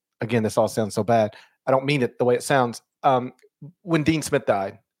again, this all sounds so bad. I don't mean it the way it sounds. When Dean Smith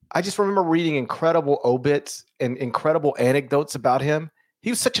died, I just remember reading incredible obits and incredible anecdotes about him. He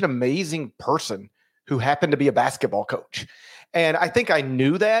was such an amazing person who happened to be a basketball coach. And I think I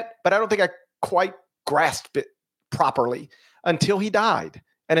knew that, but I don't think I quite grasped it properly until he died.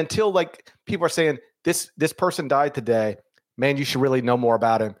 And until people are saying, this person died today, man, you should really know more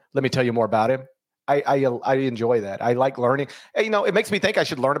about him. Let me tell you more about him. I enjoy that. I like learning. It makes me think I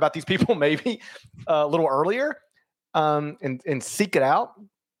should learn about these people maybe a little earlier and seek it out.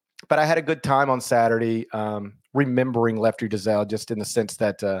 But I had a good time on Saturday remembering Lefty Driesell, just in the sense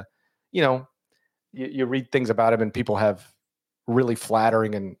that, you read things about him and people have really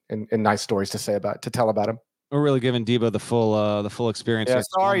flattering and nice stories to tell about him. We're really giving Debo the full experience. Yeah,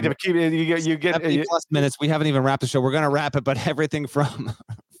 sorry to keep it. You get plus minutes. We haven't even wrapped the show. We're going to wrap it, but everything from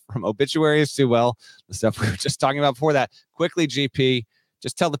obituaries to, the stuff we were just talking about before that. Quickly, GP,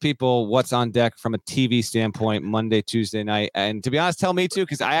 just tell the people what's on deck from a TV standpoint, Monday, Tuesday night. And to be honest, tell me too,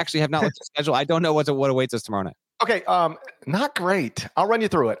 because I actually have not looked at the schedule. I don't know what awaits us tomorrow night. Okay, not great. I'll run you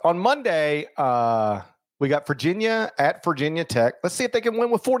through it. On Monday, we got Virginia at Virginia Tech. Let's see if they can win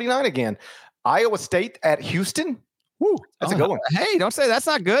with 49 again. Iowa State at Houston. Woo, that's a good one. Hey, don't say that's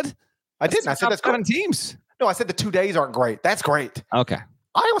not good. I didn't. I said that's good. Teams. No, I said the 2 days aren't great. That's great. Okay.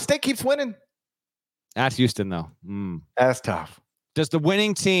 Iowa State keeps winning. At Houston, though. That's tough. Does the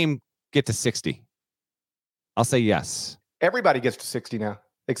winning team get to 60? I'll say yes. Everybody gets to 60 now,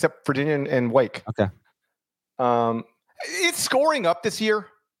 except Virginia and Wake. Okay. It's scoring up this year.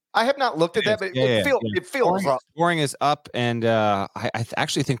 I have not looked at that, but it feels up. Scoring is up, and I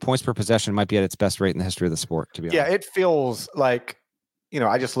actually think points per possession might be at its best rate in the history of the sport, to be honest. Yeah, it feels like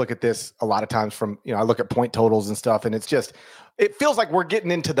I just look at this a lot of times from, I look at point totals and stuff, and it feels like we're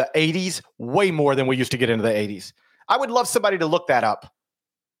getting into the 80s way more than we used to get into the 80s. I would love somebody to look that up.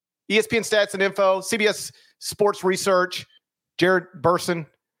 ESPN Stats and Info, CBS Sports Research, Jared Burson.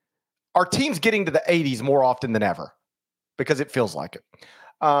 Our team's getting to the 80s more often than ever because it feels like it.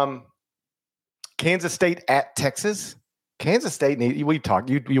 Kansas State at Texas. Kansas State, we talked,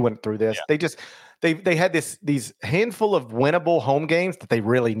 you went through this. Yeah. They had these handful of winnable home games that they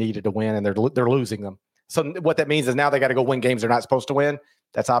really needed to win, and they're losing them. So what that means is now they got to go win games they're not supposed to win.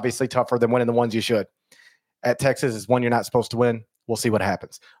 That's obviously tougher than winning the ones you should. At Texas is one you're not supposed to win. We'll see what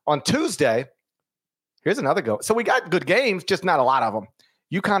happens. On Tuesday, here's another go. So we got good games, just not a lot of them.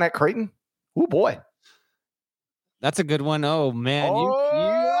 UConn at Creighton. Oh, boy. That's a good one. Oh, man.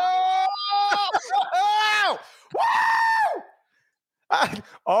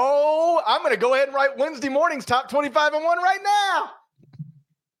 I'm going to go ahead and write Wednesday morning's top 25 and 1 right now.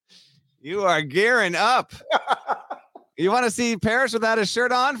 You are gearing up. You want to see Parrish without his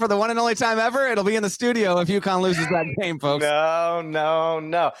shirt on for the one and only time ever? It'll be in the studio if UConn loses that game, folks.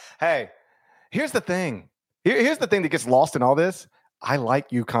 No. Hey, here's the thing. Here's the thing that gets lost in all this. I like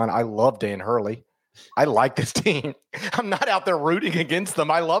UConn. I love Dan Hurley. I like this team. I'm not out there rooting against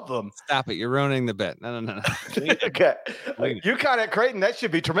them. I love them. Stop it. You're ruining the bit. No. Okay. UConn at Creighton, that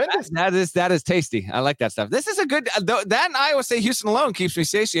should be tremendous. That is tasty. I like that stuff. This is a good that and Iowa State Houston alone keeps me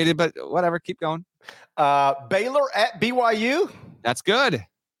satiated, but whatever. Keep going. Baylor at BYU. That's good.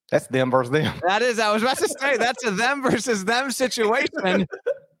 That's them versus them. That is. I was about to say that's a them versus them situation.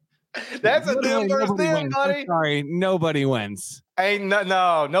 That's a them versus them, buddy. Sorry, nobody wins. Ain't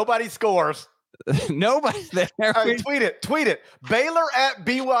nobody scores. Nobody there. Right, tweet it. Baylor at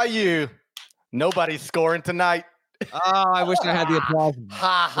BYU. Nobody's scoring tonight. Oh, I wish I had the applause.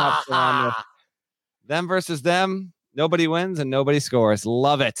 Them versus them. Nobody wins and nobody scores.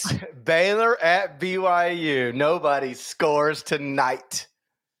 Love it. Baylor at BYU. Nobody scores tonight.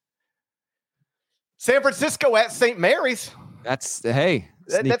 San Francisco at St. Mary's. That's like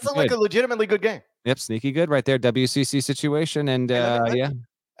a legitimately good game. Yep, sneaky good right there. WCC situation and yeah.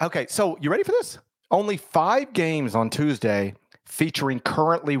 Okay, so you ready for this? Only 5 games on Tuesday featuring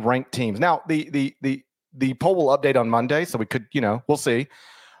currently ranked teams. Now, the poll will update on Monday, so we could, we'll see.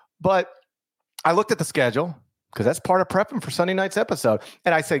 But I looked at the schedule because that's part of prepping for Sunday night's episode.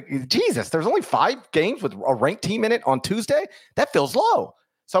 And I say, Jesus, there's only 5 games with a ranked team in it on Tuesday? That feels low.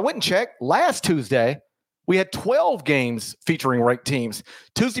 So I went and checked. Last Tuesday, we had 12 games featuring ranked teams.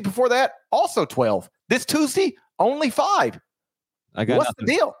 Tuesday before that, also 12. This Tuesday, only 5. What's the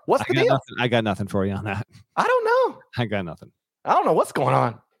deal? I got nothing for you on that. I don't know. I got nothing. I don't know what's going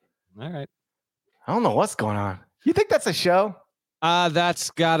on. All right. I don't know what's going on. You think that's a show? That's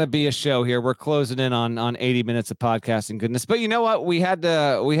got to be a show here. We're closing in on 80 minutes of podcasting goodness. But you know what? We had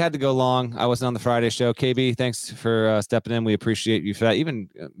to go long. I wasn't on the Friday show. KB, thanks for stepping in. We appreciate you for that. Even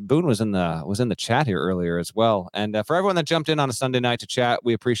Boone was in the chat here earlier as well. And for everyone that jumped in on a Sunday night to chat,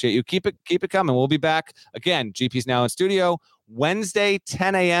 we appreciate you. Keep it coming. We'll be back again. GP's now in studio. Wednesday,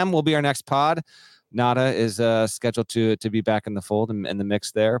 10 a.m. will be our next pod. Nada is scheduled to be back in the fold and in the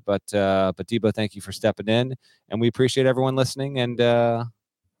mix there. But Debo, thank you for stepping in, and we appreciate everyone listening. And yeah,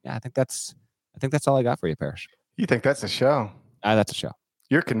 I think that's all I got for you, Parrish. You think that's a show? That's a show.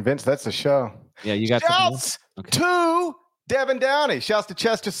 You're convinced that's a show? Yeah, you got shouts to Devin Downey. Shouts to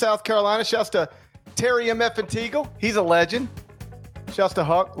Chester, South Carolina. Shouts to Terry MF and Teagle. He's a legend. Shouts to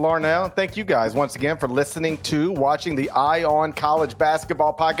Huck, Larnell. Thank you guys once again for listening to, watching the Eye on College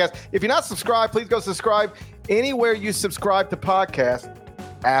Basketball podcast. If you're not subscribed, please go subscribe anywhere you subscribe to podcasts.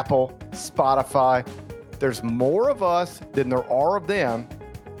 Apple, Spotify. There's more of us than there are of them,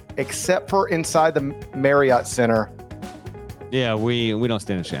 except for inside the Marriott Center. Yeah, we don't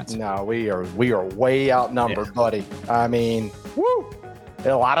stand a chance. No, we are way outnumbered, buddy. I mean, woo!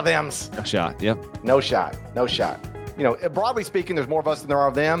 A lot of them's. No shot. Yep. No shot. Broadly speaking, there's more of us than there are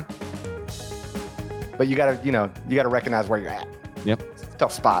of them. But you gotta recognize where you're at. Yep. It's a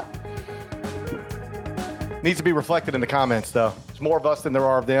tough spot. Needs to be reflected in the comments, though. There's more of us than there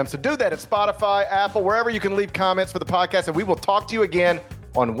are of them. So do that at Spotify, Apple, wherever you can leave comments for the podcast. And we will talk to you again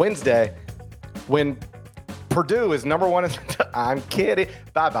on Wednesday when Purdue is number 1. I'm kidding.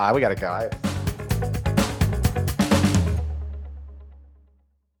 Bye-bye. We got to go.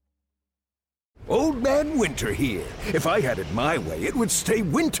 Old Man Winter here. If I had it my way, it would stay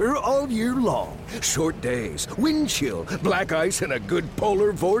winter all year long. Short days, wind chill, black ice, and a good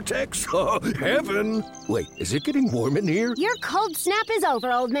polar vortex. Oh, heaven. Wait, is it getting warm in here? Your cold snap is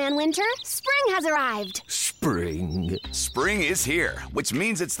over, Old Man Winter. Spring has arrived. spring. Spring is here, which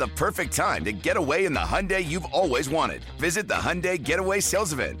means it's the perfect time to get away in the Hyundai you've always wanted. Visit the Hyundai Getaway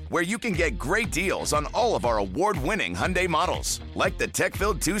Sales Event, where you can get great deals on all of our award-winning Hyundai models, like the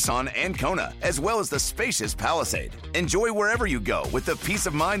tech-filled Tucson and Kona, as well as the spacious Palisade. Enjoy wherever you go with the peace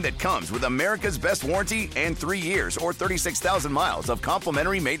of mind that comes with America's best warranty and 3 years or 36,000 miles of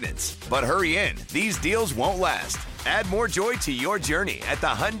complimentary maintenance. But hurry in, these deals won't last. Add more joy to your journey at the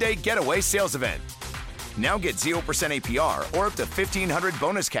Hyundai Getaway Sales Event. Now get 0% APR or up to $1,500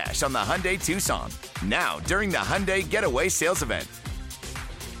 bonus cash on the Hyundai Tucson. Now, during the Hyundai Getaway Sales Event.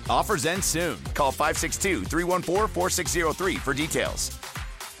 Offers end soon. Call 562-314-4603 for details.